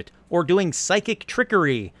about it or doing psychic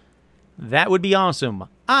trickery. That would be awesome.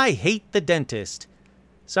 I hate the dentist.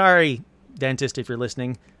 Sorry, dentist, if you're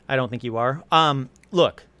listening. I don't think you are.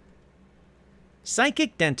 Look,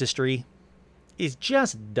 psychic dentistry is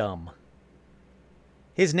just dumb.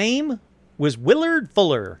 His name was Willard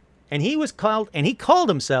Fuller, and he called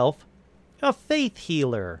himself a faith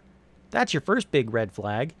healer. That's your first big red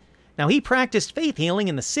flag. Now, he practiced faith healing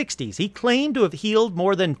in the 60s. He claimed to have healed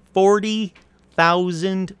more than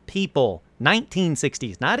 40,000 people.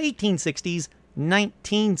 1960s, not 1860s,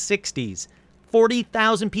 1960s.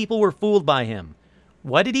 40,000 people were fooled by him.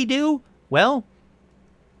 What did he do? Well,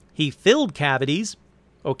 he filled cavities.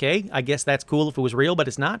 Okay, I guess that's cool if it was real, but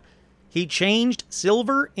it's not. He changed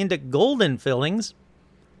silver into golden fillings.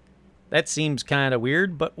 That seems kind of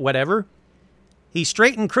weird, but whatever. He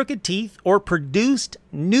straightened crooked teeth or produced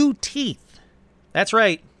new teeth. That's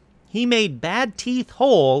right. He made bad teeth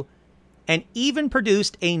whole and even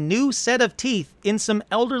produced a new set of teeth in some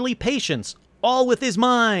elderly patients, all with his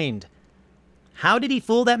mind. How did he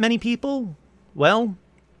fool that many people? Well,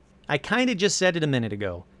 I kind of just said it a minute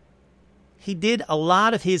ago. He did a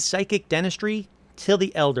lot of his psychic dentistry to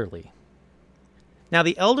the elderly. Now,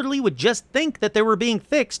 the elderly would just think that they were being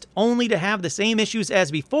fixed only to have the same issues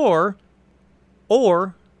as before,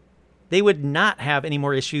 or they would not have any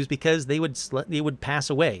more issues because they would pass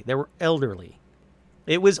away. They were elderly.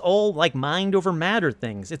 It was all like mind over matter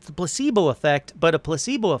things. It's the placebo effect, but a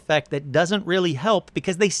placebo effect that doesn't really help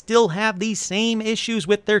because they still have these same issues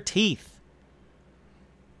with their teeth.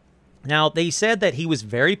 Now, they said that he was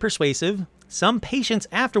very persuasive. Some patients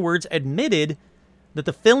afterwards admitted that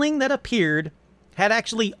the filling that appeared had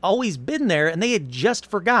actually always been there and they had just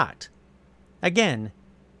forgot. Again,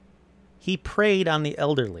 he preyed on the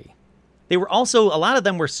elderly. They were also, a lot of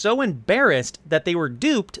them were so embarrassed that they were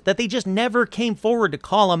duped that they just never came forward to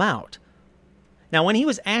call him out. Now, when he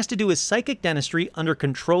was asked to do his psychic dentistry under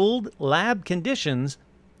controlled lab conditions,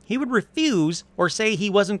 he would refuse or say he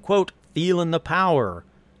wasn't, quote, feeling the power.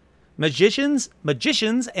 Magicians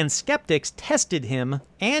and skeptics tested him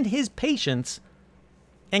and his patients,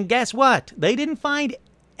 and guess what? They didn't find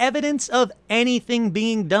evidence of anything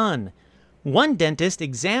being done. One dentist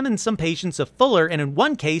examined some patients of Fuller, and in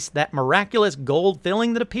one case, that miraculous gold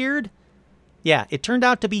filling that appeared, yeah, it turned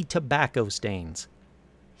out to be tobacco stains.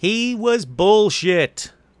 He was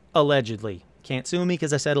bullshit, allegedly. Can't sue me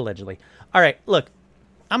because I said allegedly. All right, look,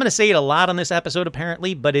 I'm going to say it a lot on this episode,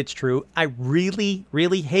 apparently, but it's true. I really,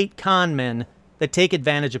 really hate con men that take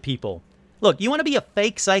advantage of people. Look, you want to be a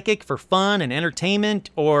fake psychic for fun and entertainment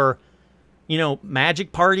or,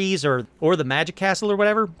 magic parties or the Magic Castle or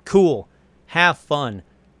whatever? Cool. Have fun.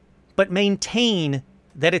 But maintain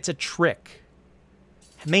that it's a trick.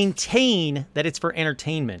 Maintain that it's for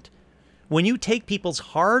entertainment. When you take people's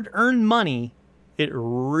hard-earned money, it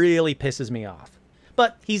really pisses me off.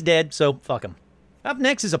 But he's dead, so fuck him. Up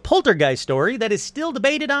next is a poltergeist story that is still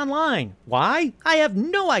debated online. Why? I have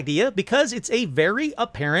no idea, because it's a very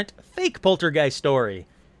apparent fake poltergeist story.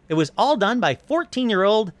 It was all done by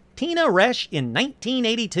 14-year-old Tina Resch in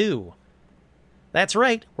 1982. That's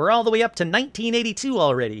right, we're all the way up to 1982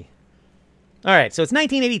 already. All right, so it's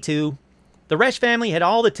 1982. The Resch family had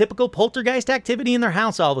all the typical poltergeist activity in their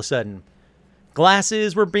house all of a sudden.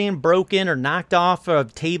 Glasses were being broken or knocked off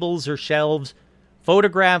of tables or shelves.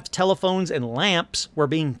 Photographs, telephones, and lamps were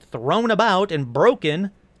being thrown about and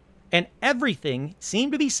broken. And everything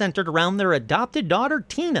seemed to be centered around their adopted daughter,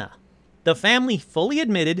 Tina. The family fully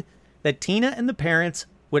admitted that Tina and the parents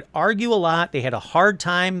would argue a lot. They had a hard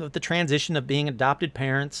time with the transition of being adopted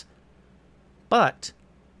parents. But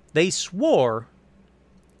they swore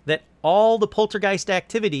that all the poltergeist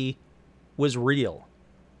activity was real.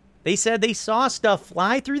 They said they saw stuff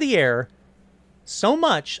fly through the air so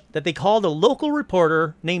much that they called a local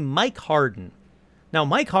reporter named Mike Harden. Now,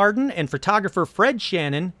 Mike Harden and photographer Fred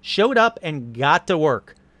Shannon showed up and got to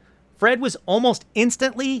work. Fred was almost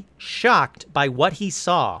instantly shocked by what he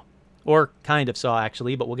saw. Or kind of saw,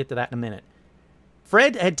 actually, but we'll get to that in a minute.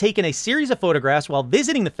 Fred had taken a series of photographs while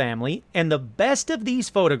visiting the family, and the best of these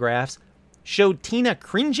photographs showed Tina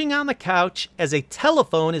cringing on the couch as a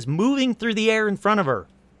telephone is moving through the air in front of her.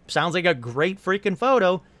 Sounds like a great freaking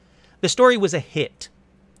photo. The story was a hit.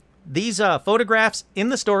 These photographs in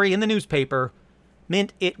the story in the newspaper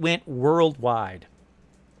meant it went worldwide.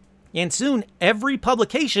 And soon, every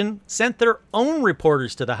publication sent their own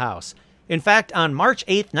reporters to the house. In fact, on March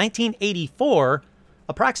 8th, 1984,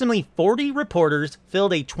 approximately 40 reporters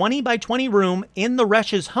filled a 20 by 20 room in the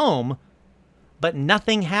Resch's home, but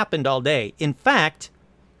nothing happened all day. In fact,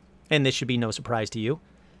 and this should be no surprise to you,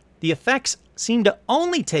 the effects seemed to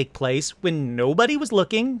only take place when nobody was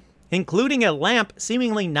looking, including a lamp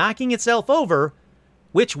seemingly knocking itself over,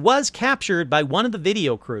 which was captured by one of the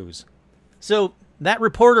video crews. So that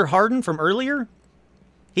reporter Harden from earlier,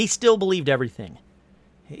 he still believed everything.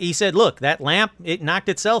 He said, look, that lamp, it knocked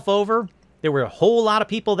itself over. There were a whole lot of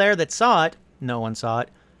people there that saw it. No one saw it.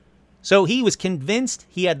 So he was convinced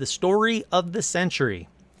he had the story of the century.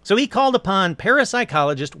 So he called upon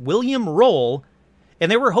parapsychologist William Roll, and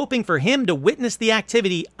they were hoping for him to witness the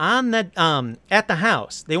activity on the at the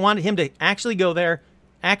house. They wanted him to actually go there,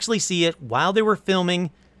 actually see it while they were filming.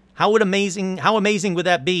 How amazing would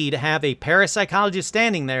that be to have a parapsychologist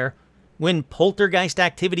standing there when poltergeist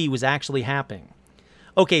activity was actually happening?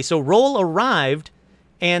 Okay, so Roll arrived,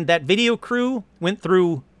 and that video crew went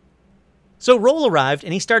through. So Roll arrived,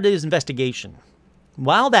 and he started his investigation.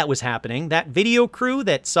 While that was happening, that video crew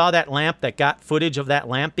that saw that lamp, that got footage of that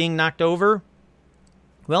lamp being knocked over,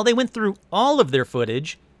 well, they went through all of their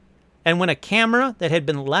footage, and when a camera that had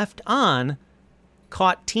been left on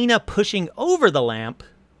caught Tina pushing over the lamp,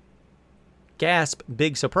 gasp,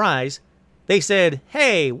 big surprise, they said,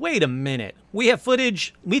 hey, wait a minute. We have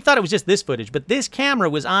footage. We thought it was just this footage, but this camera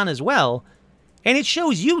was on as well, and it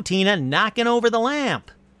shows you, Tina, knocking over the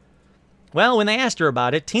lamp. Well, when they asked her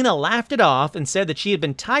about it, Tina laughed it off and said that she had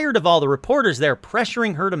been tired of all the reporters there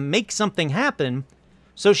pressuring her to make something happen,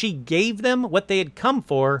 so she gave them what they had come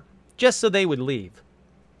for just so they would leave.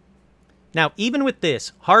 Now, even with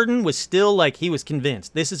this, Hardin was still like he was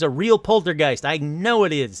convinced. This is a real poltergeist. I know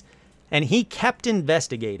it is. And he kept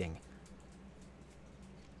investigating.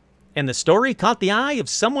 And the story caught the eye of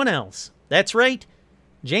someone else. That's right.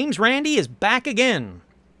 James Randi is back again.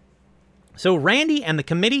 So Randi and the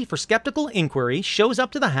Committee for Skeptical Inquiry shows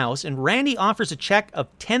up to the house, and Randi offers a check of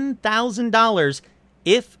 $10,000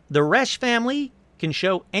 if the Resch family can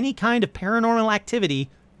show any kind of paranormal activity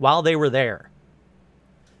while they were there.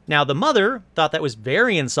 Now, the mother thought that was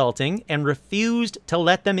very insulting and refused to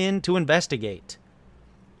let them in to investigate.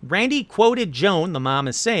 Randi quoted Joan, the mom,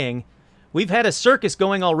 as saying, "We've had a circus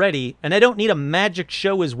going already, and I don't need a magic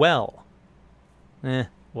show as well."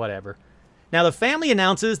 Whatever. Now, the family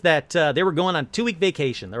announces that they were going on a 2-week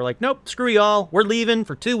vacation. They're like, "Nope, screw y'all. We're leaving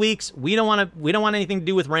for 2 weeks. We don't want anything to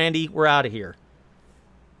do with Randi. We're out of here."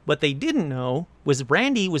 What they didn't know was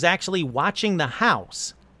Randi was actually watching the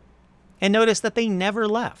house and noticed that they never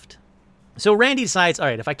left. So Randi decides, all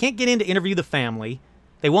right, if I can't get in to interview the family,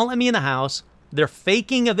 they won't let me in the house, they're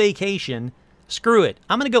faking a vacation, screw it.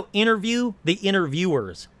 I'm going to go interview the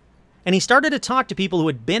interviewers. And he started to talk to people who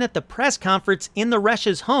had been at the press conference in the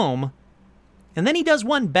Resch's home. And then he does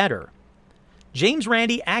one better. James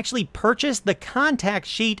Randi actually purchased the contact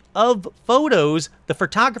sheet of photos the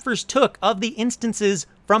photographers took of the instances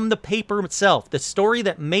from the paper itself, the story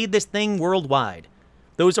that made this thing worldwide.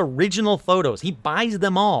 Those original photos. He buys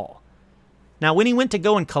them all. Now, when he went to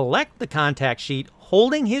go and collect the contact sheet,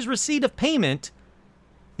 holding his receipt of payment,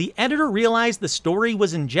 the editor realized the story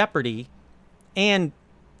was in jeopardy, and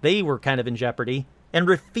they were kind of in jeopardy, and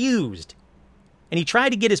refused. And he tried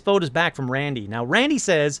to get his photos back from Randi. Now, Randi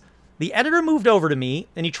says, the editor moved over to me,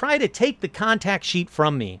 and he tried to take the contact sheet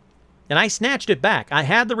from me. And I snatched it back. I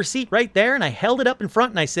had the receipt right there, and I held it up in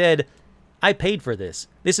front, and I said, "I paid for this.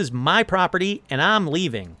 This is my property, and I'm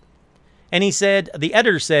leaving." And he said, the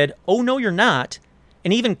editor said, "Oh, no, you're not,"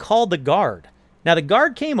 and even called the guard. Now, the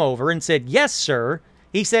guard came over and said, "Yes, sir."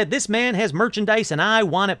 He said, "This man has merchandise, and I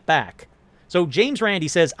want it back." So James Randi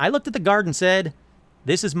says, "I looked at the guard and said,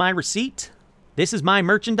 this is my receipt. This is my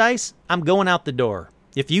merchandise. I'm going out the door.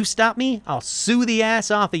 If you stop me, I'll sue the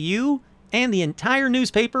ass off of you and the entire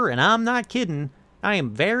newspaper, and I'm not kidding. I am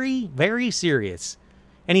very, very serious."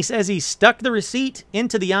 And he says he stuck the receipt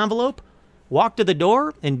into the envelope, walked to the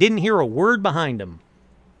door, and didn't hear a word behind him.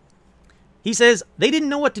 He says, "They didn't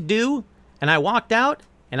know what to do, and I walked out,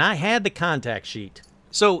 and I had the contact sheet."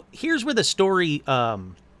 So here's where the story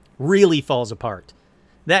really falls apart.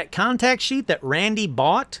 That contact sheet that Randi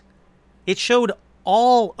bought, it showed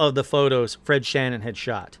all of the photos Fred Shannon had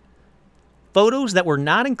shot. Photos that were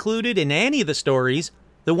not included in any of the stories,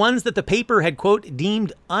 the ones that the paper had, quote,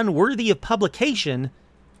 deemed unworthy of publication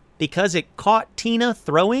because it caught Tina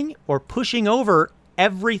throwing or pushing over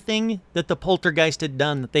everything that the poltergeist had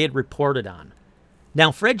done that they had reported on.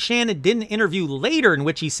 Now, Fred Shannon did an interview later in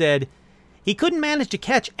which he said he couldn't manage to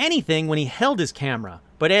catch anything when he held his camera,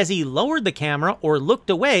 but as he lowered the camera or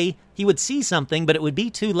looked away, he would see something, but it would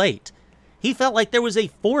be too late. He felt like there was a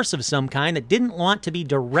force of some kind that didn't want to be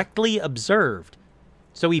directly observed.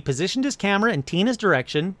 So he positioned his camera in Tina's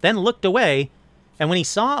direction, then looked away, and when he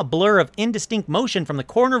saw a blur of indistinct motion from the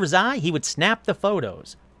corner of his eye, he would snap the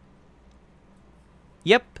photos.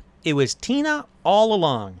 Yep, it was Tina all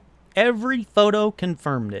along. Every photo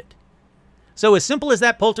confirmed it. So as simple as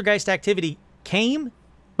that poltergeist activity came,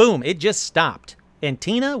 boom, it just stopped. And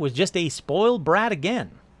Tina was just a spoiled brat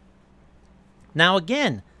again. Now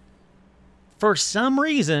again, for some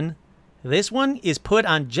reason, this one is put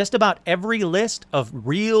on just about every list of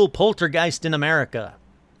real poltergeist in America.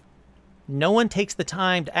 No one takes the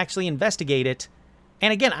time to actually investigate it.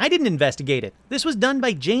 And again, I didn't investigate it. This was done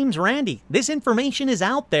by James Randi. This information is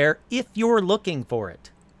out there if you're looking for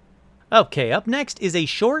it. Okay, up next is a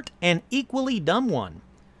short and equally dumb one.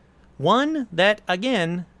 One that,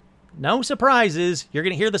 again, no surprises, you're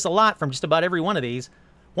going to hear this a lot from just about every one of these.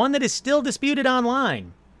 One that is still disputed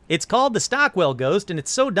online. It's called the Stockwell Ghost, and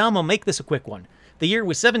it's so dumb I'll make this a quick one. The year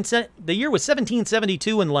was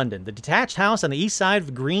 1772 in London. The detached house on the east side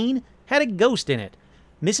of Green had a ghost in it.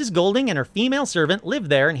 Mrs. Golding and her female servant lived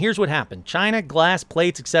there, and here's what happened. China, glass,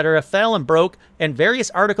 plates, etc. fell and broke, and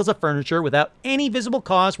various articles of furniture without any visible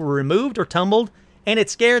cause were removed or tumbled, and it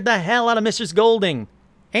scared the hell out of Mrs. Golding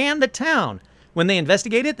and the town. When they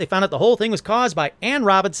investigated, they found out the whole thing was caused by Anne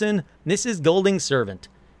Robinson, Mrs. Golding's servant.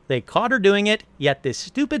 They caught her doing it, yet this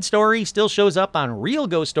stupid story still shows up on real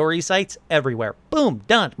ghost story sites everywhere. Boom,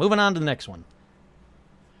 done. Moving on to the next one.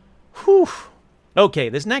 Whew. Okay,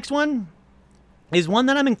 this next one, is one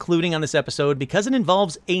that I'm including on this episode because it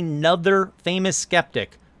involves another famous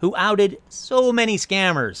skeptic who outed so many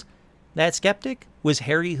scammers. That skeptic was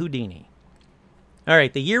Harry Houdini. All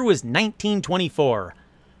right, the year was 1924,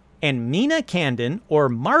 and Mina Candon, or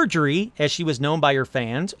Marjorie, as she was known by her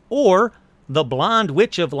fans, or the Blonde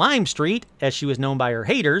Witch of Lime Street, as she was known by her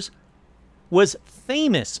haters, was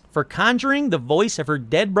famous for conjuring the voice of her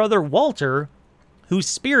dead brother Walter, whose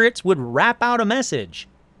spirits would rap out a message,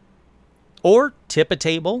 or tip a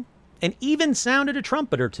table, and even sounded a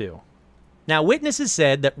trumpet or two. Now, witnesses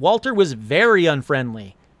said that Walter was very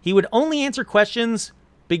unfriendly. He would only answer questions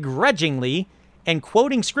begrudgingly and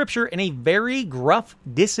quoting scripture in a very gruff,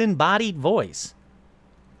 disembodied voice.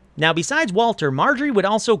 Now, besides Walter, Marjorie would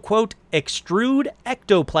also, quote, extrude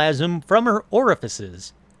ectoplasm from her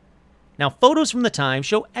orifices. Now, photos from the time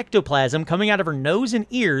show ectoplasm coming out of her nose and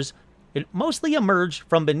ears. It mostly emerged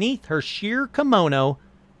from beneath her sheer kimono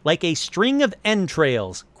like a string of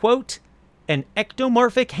entrails, quote, an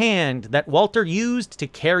ectomorphic hand that Walter used to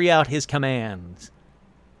carry out his commands.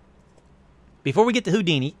 Before we get to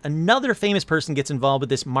Houdini, another famous person gets involved with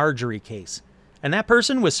this Marjorie case, and that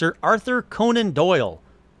person was Sir Arthur Conan Doyle,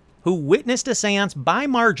 who witnessed a seance by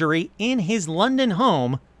Marjorie in his London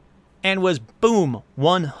home and was, boom,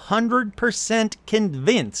 100%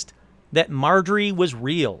 convinced that Marjorie was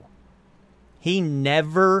real. He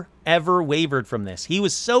never, ever wavered from this. He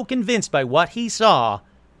was so convinced by what he saw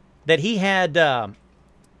that he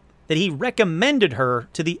recommended her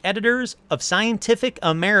to the editors of Scientific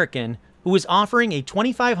American, who was offering a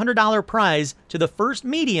 $2,500 prize to the first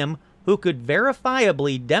medium who could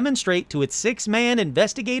verifiably demonstrate to its 6-man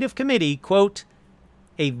investigative committee, quote,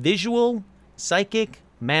 a visual psychic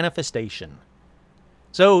manifestation.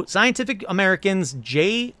 So Scientific American's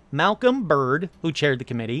J. Malcolm Bird, who chaired the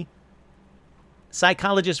committee,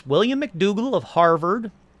 psychologist William McDougall of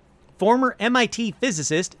Harvard, former MIT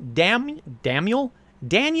physicist Daniel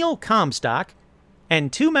Comstock,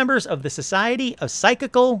 and 2 members of the Society of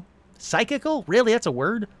Psychical, really, that's a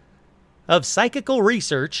word? Of Psychical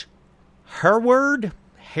Research, Hereward,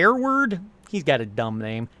 he's got a dumb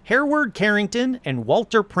name, Hereward Carrington and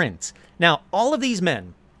Walter Prince. Now, all of these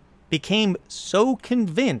men became so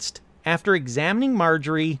convinced after examining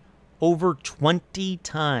Marjorie over 20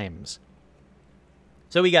 times.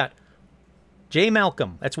 So we got J.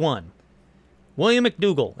 Malcolm, that's 1. William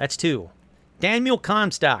McDougall, that's 2. Daniel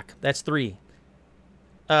Comstock, that's 3.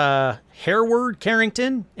 Hereward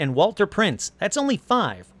Carrington and Walter Prince, that's only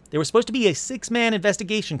 5. There was supposed to be a 6-man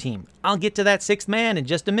investigation team. I'll get to that 6th man in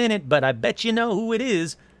just a minute, but I bet you know who it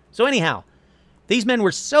is. So anyhow, these men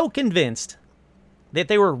were so convinced that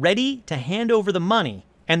they were ready to hand over the money,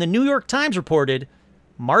 and the New York Times reported,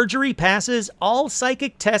 Marjorie passes all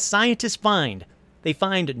psychic tests scientists find. They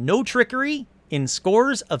find no trickery in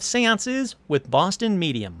scores of seances with Boston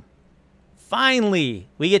medium. Finally,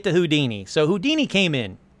 we get to Houdini. So Houdini came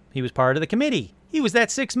in. He was part of the committee. He was that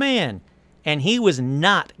 6th man. And he was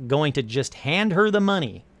not going to just hand her the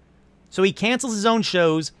money. So he cancels his own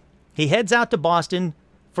shows. He heads out to Boston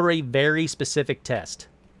for a very specific test.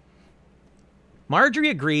 Marjorie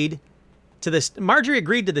agreed to this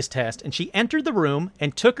test, and she entered the room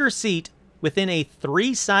and took her seat within a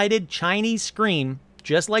 3-sided Chinese screen,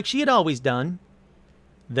 just like she had always done.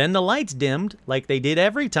 Then the lights dimmed, like they did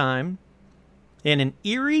every time, and an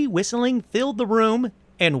eerie whistling filled the room,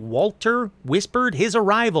 and Walter whispered his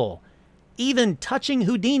arrival, even touching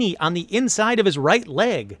Houdini on the inside of his right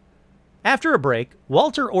leg. After a break,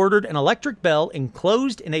 Walter ordered an electric bell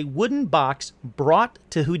enclosed in a wooden box brought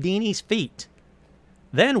to Houdini's feet.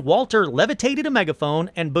 Then Walter levitated a megaphone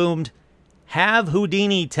and boomed, "Have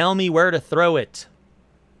Houdini tell me where to throw it."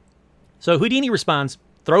 So Houdini responds,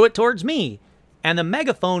 "Throw it towards me," and the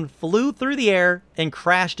megaphone flew through the air and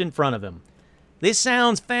crashed in front of him. This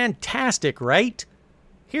sounds fantastic, right?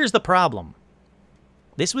 Here's the problem.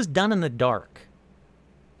 This was done in the dark.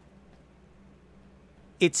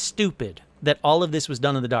 It's stupid that all of this was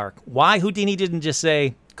done in the dark. Why Houdini didn't just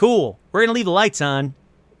say, "Cool, we're going to leave the lights on.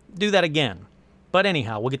 Do that again." But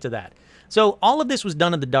anyhow, we'll get to that. So all of this was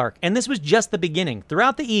done in the dark, and this was just the beginning.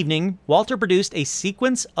 Throughout the evening, Walter produced a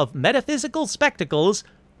sequence of metaphysical spectacles,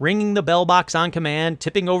 ringing the bell box on command,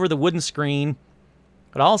 tipping over the wooden screen.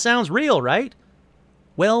 It all sounds real, right?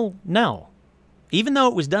 Well, no. Even though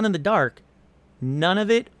it was done in the dark, none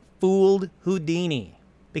of it fooled Houdini.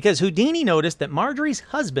 Because Houdini noticed that Marjorie's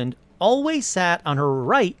husband always sat on her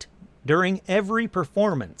right during every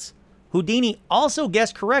performance. Houdini also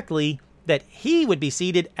guessed correctly that he would be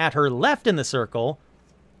seated at her left in the circle,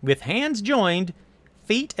 with hands joined,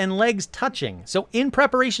 feet and legs touching. So in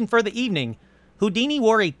preparation for the evening, Houdini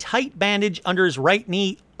wore a tight bandage under his right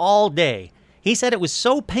knee all day. He said it was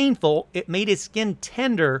so painful it made his skin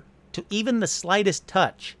tender to even the slightest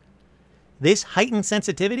touch. This heightened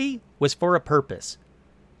sensitivity was for a purpose.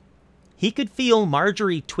 He could feel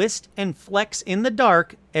Marjorie twist and flex in the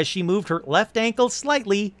dark as she moved her left ankle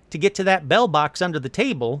slightly to get to that bell box under the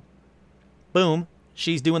table. Boom,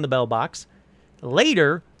 she's doing the bell box.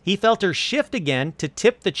 Later, he felt her shift again to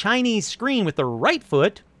tip the Chinese screen with the right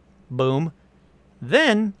foot. Boom.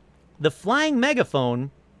 Then, the flying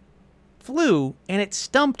megaphone flew and it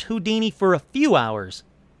stumped Houdini for a few hours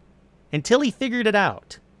until he figured it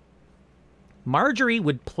out. Marjorie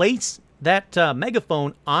would place that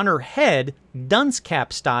megaphone on her head, dunce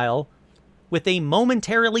cap style, with a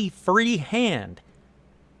momentarily free hand.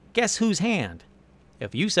 Guess whose hand?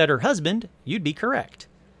 If you said her husband, you'd be correct.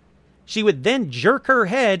 She would then jerk her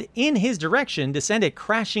head in his direction to send it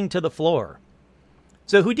crashing to the floor.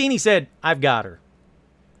 So Houdini said, I've got her.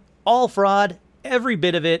 All fraud, every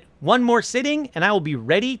bit of it. One more sitting, and I will be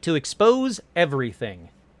ready to expose everything.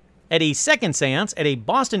 At a second seance at a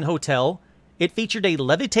Boston hotel, it featured a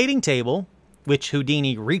levitating table, which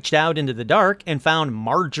Houdini reached out into the dark and found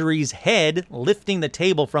Marjorie's head lifting the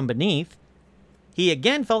table from beneath. He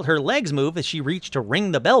again felt her legs move as she reached to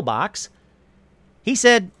ring the bell box. He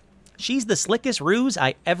said, she's the slickest ruse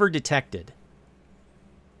I ever detected.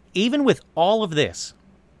 Even with all of this,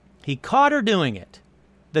 he caught her doing it.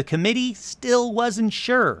 The committee still wasn't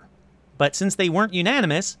sure, but since they weren't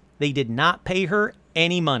unanimous, they did not pay her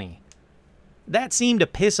any money. That seemed to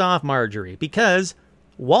piss off Marjorie because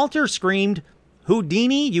Walter screamed,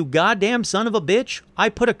 Houdini, you goddamn son of a bitch, I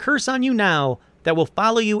put a curse on you now that will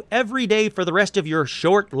follow you every day for the rest of your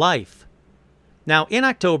short life. Now, in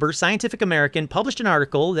October, Scientific American published an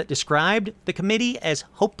article that described the committee as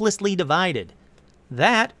hopelessly divided.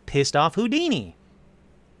 That pissed off Houdini.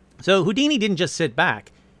 So Houdini didn't just sit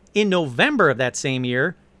back. In November of that same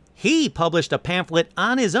year, he published a pamphlet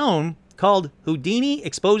on his own called Houdini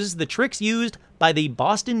Exposes the Tricks Used by the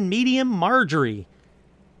Boston Medium Marjorie,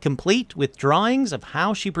 complete with drawings of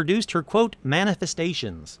how she produced her, quote,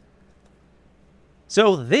 manifestations.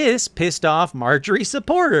 So this pissed off Marjorie's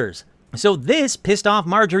supporters. Everybody's pissed off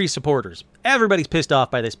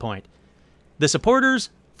by this point. The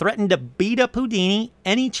supporters threatened to beat up Houdini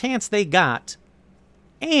any chance they got.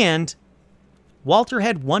 And Walter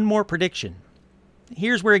had one more prediction.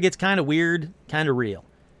 Here's where it gets kind of weird, kind of real.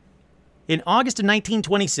 In August of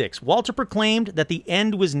 1926, Walter proclaimed that the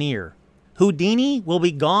end was near. Houdini will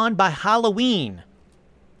be gone by Halloween.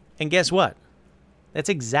 And guess what? That's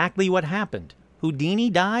exactly what happened. Houdini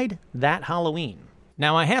died that Halloween.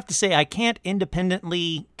 Now, I have to say, I can't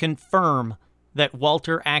independently confirm that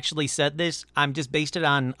Walter actually said this. I'm just based it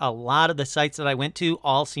on a lot of the sites that I went to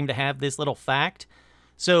all seem to have this little fact.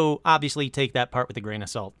 So obviously take that part with a grain of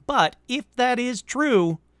salt. But if that is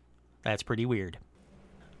true, that's pretty weird.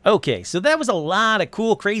 Okay, so that was a lot of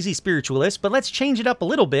cool, crazy spiritualists, but let's change it up a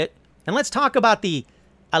little bit, and let's talk about the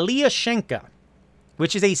Alyoshenka,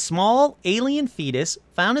 which is a small alien fetus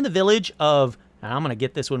found in the village of, I'm going to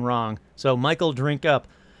get this one wrong, so Michael, drink up,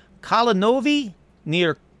 Kalanovi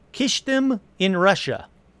near Kishtim in Russia.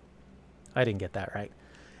 I didn't get that right.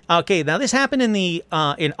 Okay, now this happened in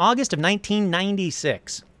August of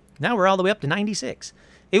 1996. Now we're all the way up to 96.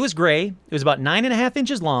 It was gray. It was about 9.5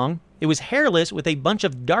 inches long. It was hairless with a bunch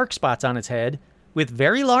of dark spots on its head, with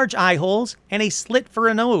very large eye holes and a slit for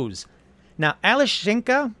a nose. Now,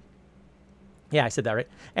 Alyoshenka, yeah, I said that right.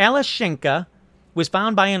 Alyoshenka was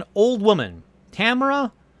found by an old woman,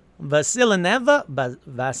 Tamara Vasilyevna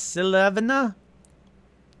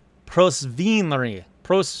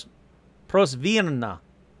Prosvirna.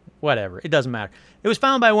 Whatever, it doesn't matter. It was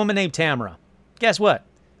found by a woman named Tamara. Guess what?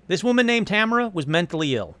 This woman named Tamara was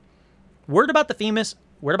mentally ill. Word about the fetus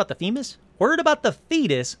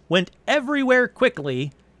went everywhere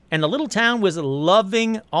quickly, and the little town was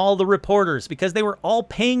loving all the reporters because they were all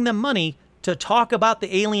paying them money to talk about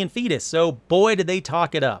the alien fetus. So boy, did they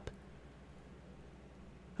talk it up.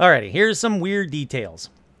 Alrighty, here's some weird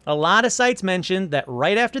details. A lot of sites mentioned that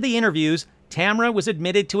right after the interviews, Tamara was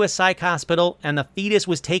admitted to a psych hospital and the fetus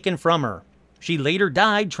was taken from her. She later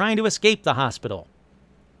died trying to escape the hospital.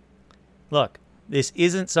 Look, this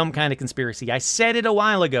isn't some kind of conspiracy. I said it a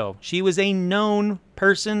while ago. She was a known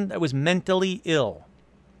person that was mentally ill.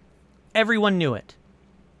 Everyone knew it.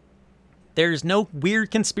 There's no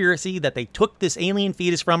weird conspiracy that they took this alien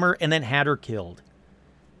fetus from her and then had her killed.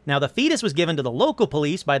 Now, the fetus was given to the local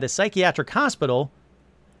police by the psychiatric hospital,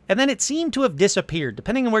 and then it seemed to have disappeared.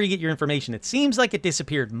 Depending on where you get your information, it seems like it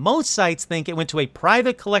disappeared. Most sites think it went to a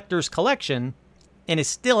private collector's collection and is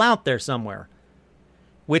still out there somewhere,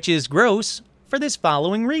 which is gross for this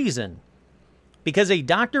following reason. because a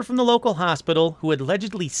doctor from the local hospital who had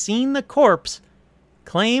allegedly seen the corpse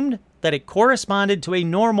claimed that it corresponded to a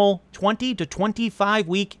normal 20 to 25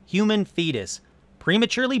 week human fetus,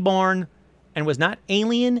 prematurely born, and was not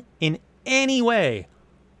alien in any way.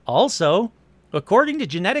 Also, according to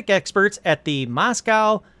genetic experts at the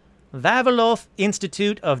Moscow Vavilov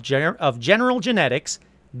Institute of General Genetics,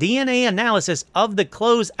 DNA analysis of the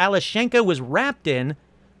clothes Alashenka was wrapped in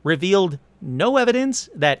revealed no evidence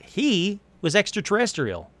that he was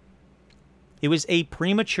extraterrestrial. It was a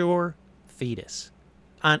premature fetus.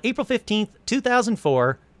 On April 15th,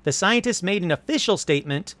 2004, the scientists made an official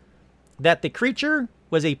statement that the creature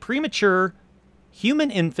was a premature human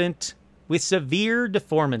infant with severe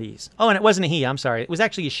deformities. Oh, and it wasn't a he, I'm sorry. It was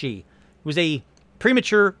actually a she. It was a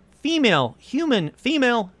premature female human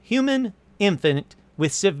infant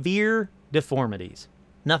with severe deformities.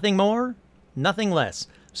 Nothing more, nothing less.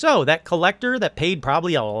 So that collector that paid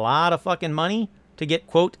probably a lot of fucking money to get,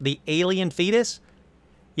 quote, the alien fetus,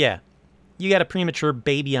 yeah, you got a premature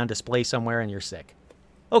baby on display somewhere and you're sick.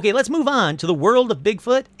 Okay, let's move on to the world of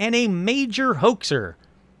Bigfoot and a major hoaxer.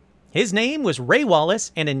 His name was Ray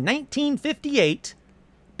Wallace, and in 1958,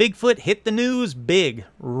 Bigfoot hit the news big,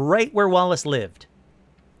 right where Wallace lived.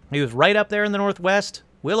 He was right up there in the Northwest,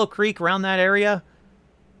 Willow Creek, around that area,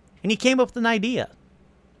 and he came up with an idea.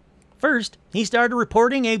 First, he started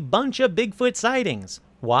reporting a bunch of Bigfoot sightings.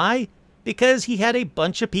 Why? Because he had a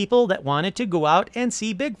bunch of people that wanted to go out and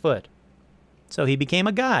see Bigfoot. So he became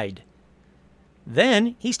a guide.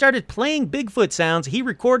 Then he started playing Bigfoot sounds he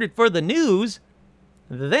recorded for the news.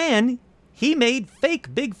 Then he made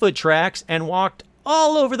fake Bigfoot tracks and walked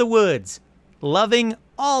all over the woods, loving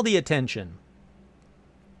all the attention.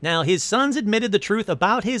 Now, his sons admitted the truth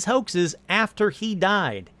about his hoaxes after he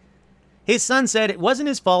died. His son said it wasn't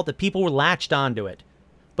his fault that people were latched onto it,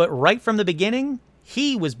 but right from the beginning,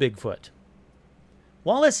 he was Bigfoot.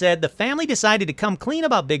 Wallace said the family decided to come clean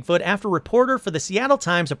about Bigfoot after a reporter for the Seattle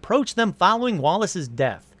Times approached them following Wallace's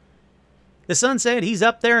death. The son said he's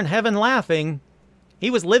up there in heaven laughing. He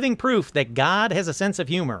was living proof that God has a sense of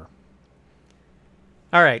humor.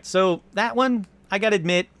 All right, so that one, I gotta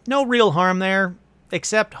admit, no real harm there,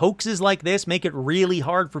 except hoaxes like this make it really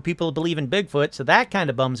hard for people to believe in Bigfoot, so that kind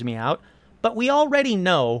of bums me out. But we already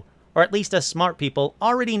know, or at least us smart people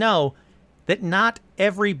already know, that not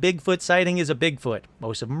every Bigfoot sighting is a Bigfoot.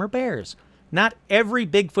 Most of them are bears. Not every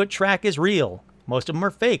Bigfoot track is real. Most of them are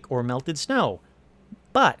fake or melted snow.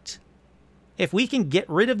 But if we can get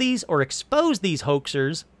rid of these or expose these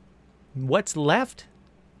hoaxers, what's left?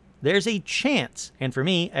 There's a chance, and for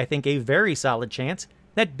me, I think a very solid chance,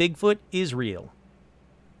 that Bigfoot is real.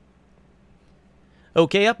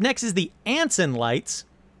 Okay, up next is the Anson Lights.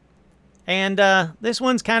 And this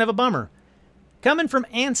one's kind of a bummer. Coming from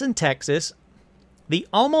Anson, Texas, the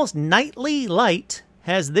almost nightly light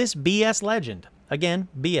has this BS legend. Again,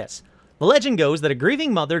 BS. The legend goes that a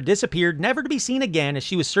grieving mother disappeared never to be seen again as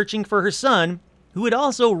she was searching for her son, who had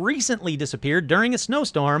also recently disappeared during a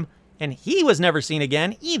snowstorm, and he was never seen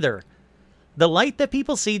again either. The light that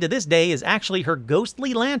people see to this day is actually her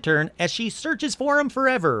ghostly lantern as she searches for him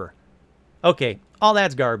forever. Okay, all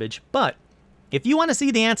that's garbage, but if you want to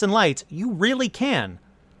see the Anson Lights, you really can.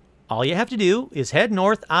 All you have to do is head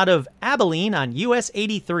north out of Abilene on US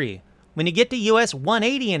 83. When you get to US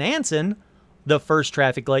 180 in Anson, the first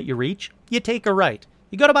traffic light you reach, you take a right.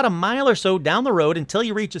 You go about a mile or so down the road until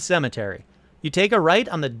you reach a cemetery. You take a right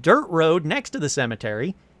on the dirt road next to the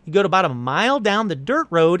cemetery. You go to about a mile down the dirt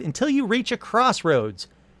road until you reach a crossroads.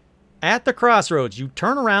 At the crossroads, you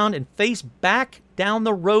turn around and face back down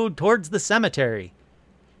the road towards the cemetery.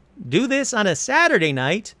 Do this on a Saturday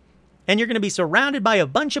night, and you're going to be surrounded by a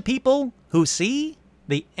bunch of people who see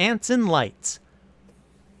the Anson Lights.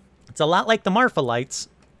 It's a lot like the Marfa Lights.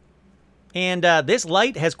 And this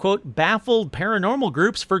light has, quote, baffled paranormal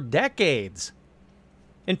groups for decades.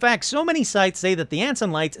 In fact, so many sites say that the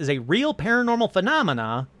Anson Lights is a real paranormal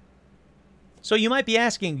phenomena. So you might be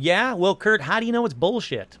asking, yeah, well, Kurt, how do you know it's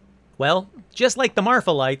bullshit? Well, just like the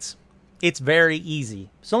Marfa Lights, it's very easy.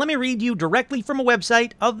 So let me read you directly from a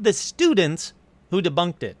website of the students who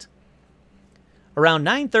debunked it. Around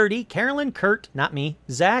 9:30, Carolyn, Kurt, not me,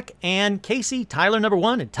 Zach, Ann, Casey, Tyler number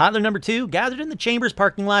 1, and Tyler number 2 gathered in the Chambers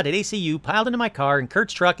parking lot at ACU, piled into my car in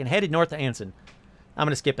Kurt's truck, and headed north to Anson. I'm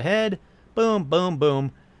going to skip ahead. Boom, boom,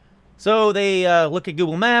 boom. So they look at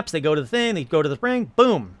Google Maps, they go to the thing, they go to the spring,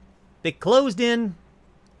 boom. They closed in,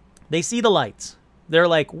 they see the lights. They're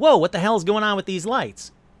like, whoa, what the hell's going on with these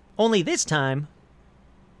lights? Only this time,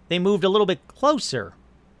 they moved a little bit closer.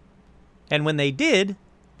 And when they did,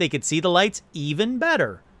 they could see the lights even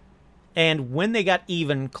better. And when they got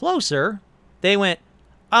even closer, they went,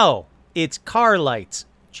 oh, It's car lights,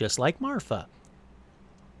 just like Marfa.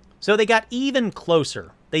 So they got even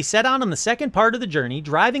closer. They set out on the second part of the journey,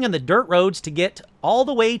 driving on the dirt roads to get all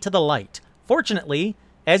the way to the light. Fortunately,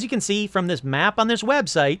 as you can see from this map on this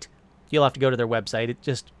website, you'll have to go to their website. You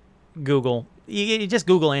just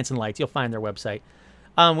Google Anson Lights. You'll find their website.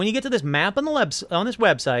 When you get to this map on this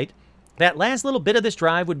website, that last little bit of this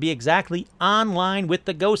drive would be exactly on line with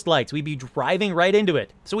the ghost lights. We'd be driving right into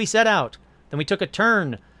it. So we set out. Then we took a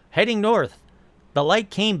turn, heading north. The light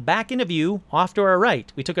came back into view off to our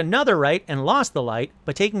right. We took another right and lost the light,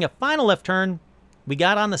 but taking a final left turn, we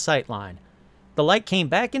got on the sight line. The light came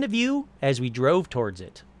back into view as we drove towards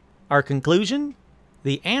it. Our conclusion?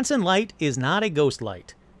 The Anson light is not a ghost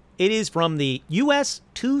light. It is from the US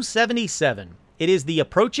 277. It is the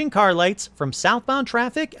approaching car lights from southbound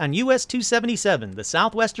traffic on US 277. The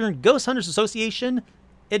Southwestern Ghost Hunters Association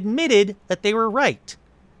admitted that they were right.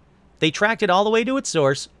 They tracked it all the way to its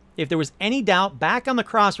source. If there was any doubt back on the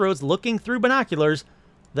crossroads looking through binoculars,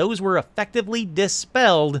 those were effectively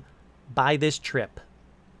dispelled by this trip.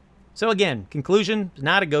 So again, conclusion,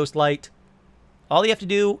 not a ghost light. All you have to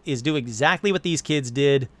do is do exactly what these kids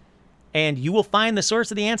did, and you will find the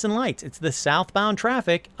source of the Anson lights. It's the southbound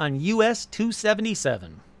traffic on US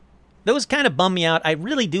 277. Those kind of bum me out. I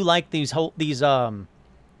really do like these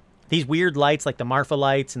weird lights like the Marfa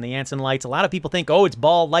lights and the Anson lights. A lot of people think, oh, it's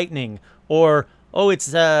ball lightning, or oh,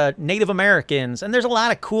 it's Native Americans, and there's a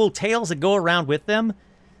lot of cool tales that go around with them.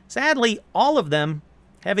 Sadly, all of them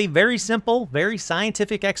have a very simple, very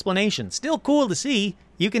scientific explanation. Still cool to see.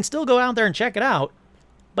 You can still go out there and check it out,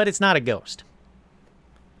 but it's not a ghost.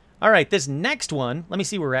 All right, this next one, let me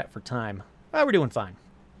see where we're at for time. Oh, we're doing fine.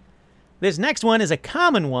 This next one is a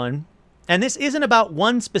common one, and this isn't about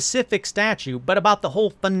one specific statue, but about the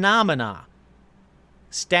whole phenomena.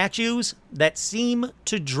 Statues that seem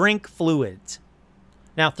to drink fluids.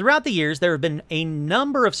 Now, throughout the years, there have been a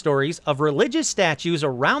number of stories of religious statues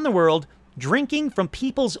around the world drinking from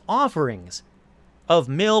people's offerings of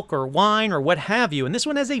milk or wine or what have you. And this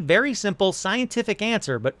one has a very simple scientific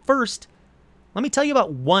answer. But first, let me tell you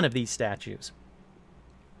about one of these statues.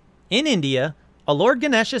 In India, a Lord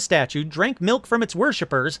Ganesha statue drank milk from its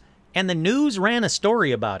worshippers, and the news ran a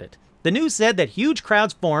story about it. The news said that huge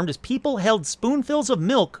crowds formed as people held spoonfuls of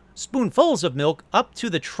milk up to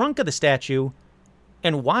the trunk of the statue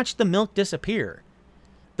and watched the milk disappear.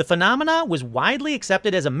 The phenomena was widely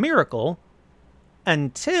accepted as a miracle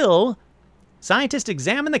until scientists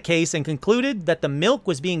examined the case and concluded that the milk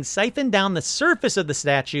was being siphoned down the surface of the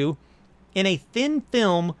statue in a thin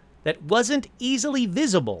film that wasn't easily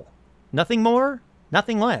visible. Nothing more,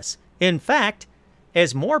 nothing less. In fact,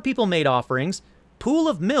 as more people made offerings, pools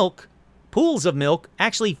of milk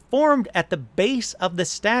actually formed at the base of the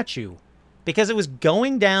statue because it was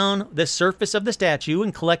going down the surface of the statue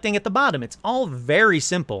and collecting at the bottom. It's all very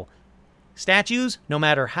simple. Statues, no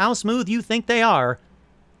matter how smooth you think they are,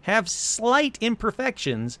 have slight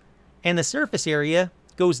imperfections, and the surface area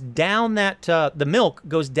goes down the milk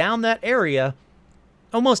goes down that area,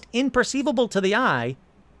 almost imperceivable to the eye,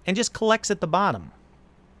 and just collects at the bottom.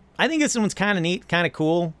 I think this one's kind of neat, kind of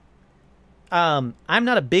cool. I'm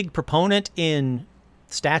not a big proponent in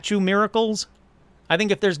statue miracles. I think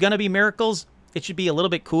if there's going to be miracles, it should be a little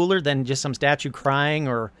bit cooler than just some statue crying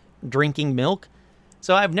or drinking milk.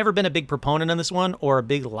 So I've never been a big proponent on this one, or a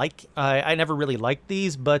big I never really liked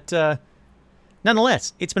these, but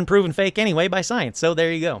nonetheless, it's been proven fake anyway by science, so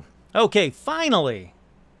there you go. Okay, finally,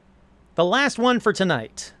 the last one for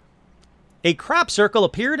tonight. A crop circle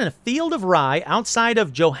appeared in a field of rye outside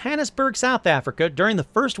of Johannesburg, South Africa during the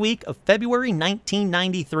first week of February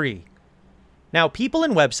 1993. Now, people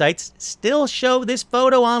and websites still show this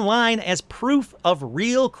photo online as proof of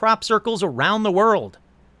real crop circles around the world.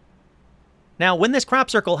 Now, when this crop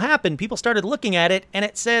circle happened, people started looking at it, and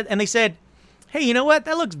they said, hey, you know what?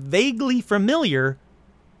 That looks vaguely familiar.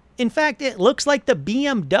 In fact, it looks like the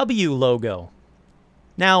BMW logo.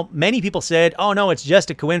 Now, many people said, oh no, it's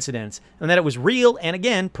just a coincidence, and that it was real, and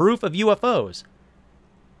again, proof of UFOs.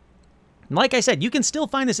 Like I said, you can still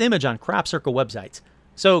find this image on crop circle websites,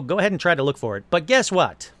 so go ahead and try to look for it. But guess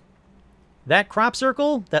what? That crop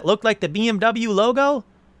circle that looked like the BMW logo,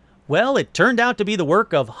 well, it turned out to be the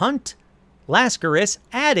work of Hunt Lascaris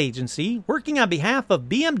Ad Agency, working on behalf of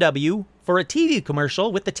BMW for a TV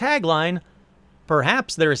commercial with the tagline,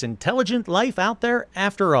 "Perhaps there is intelligent life out there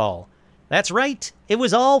after all." That's right, it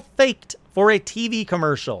was all faked for a TV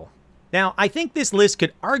commercial. Now, I think this list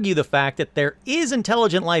could argue the fact that there is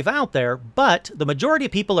intelligent life out there, but the majority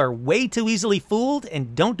of people are way too easily fooled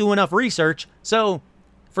and don't do enough research, so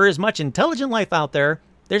for as much intelligent life out there,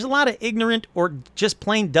 there's a lot of ignorant or just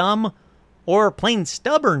plain dumb or plain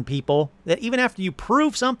stubborn people that even after you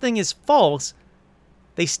prove something is false,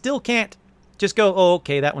 they still can't just go, oh,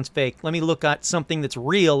 okay, that one's fake. Let me look at something that's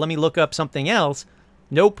real. Let me look up something else.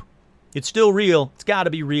 Nope. It's still real. It's got to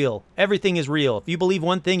be real. Everything is real. If you believe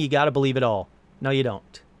one thing, you got to believe it all. No, you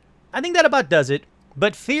don't. I think that about does it.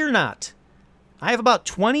 But fear not. I have about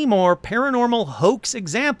 20 more paranormal hoax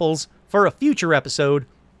examples for a future episode.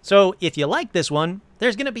 So if you like this one,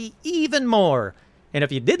 there's going to be even more. And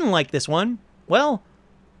if you didn't like this one, well,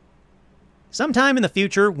 sometime in the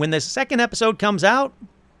future, when this second episode comes out,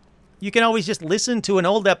 you can always just listen to an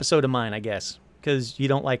old episode of mine, I guess, because you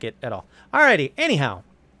don't like it at all. Alrighty, anyhow,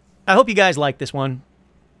 I hope you guys like this one.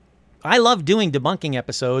 I love doing debunking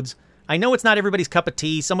episodes. I know it's not everybody's cup of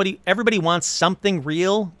tea. Everybody wants something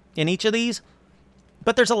real in each of these,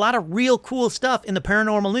 but there's a lot of real cool stuff in the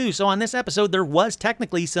paranormal news. So on this episode, there was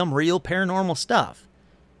technically some real paranormal stuff.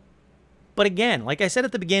 But again, like I said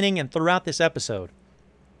at the beginning and throughout this episode,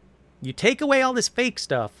 you take away all this fake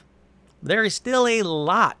stuff, there is still a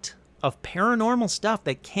lot of paranormal stuff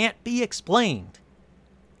that can't be explained.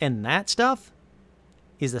 And that stuff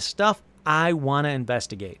is the stuff I want to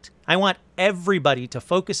investigate. I want everybody to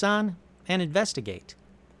focus on and investigate.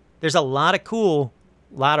 There's a lot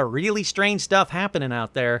of really strange stuff happening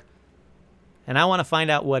out there, and I want to find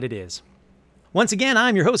out what it is. Once again,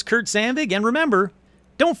 I'm your host, Kurt Sandvig, and remember,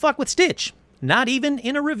 don't fuck with Stitch. Not even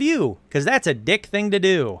in a review, because that's a dick thing to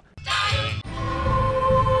do.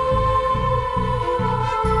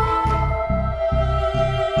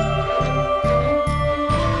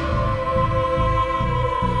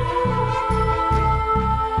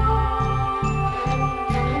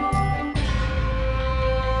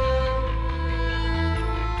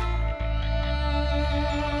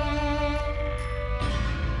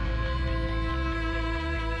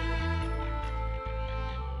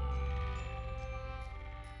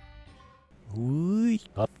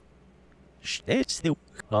 That's the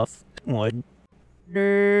tough one.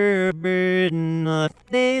 Nothing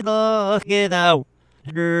look it out.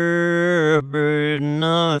 Nothing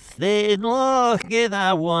look it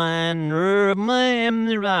out. One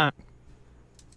remember.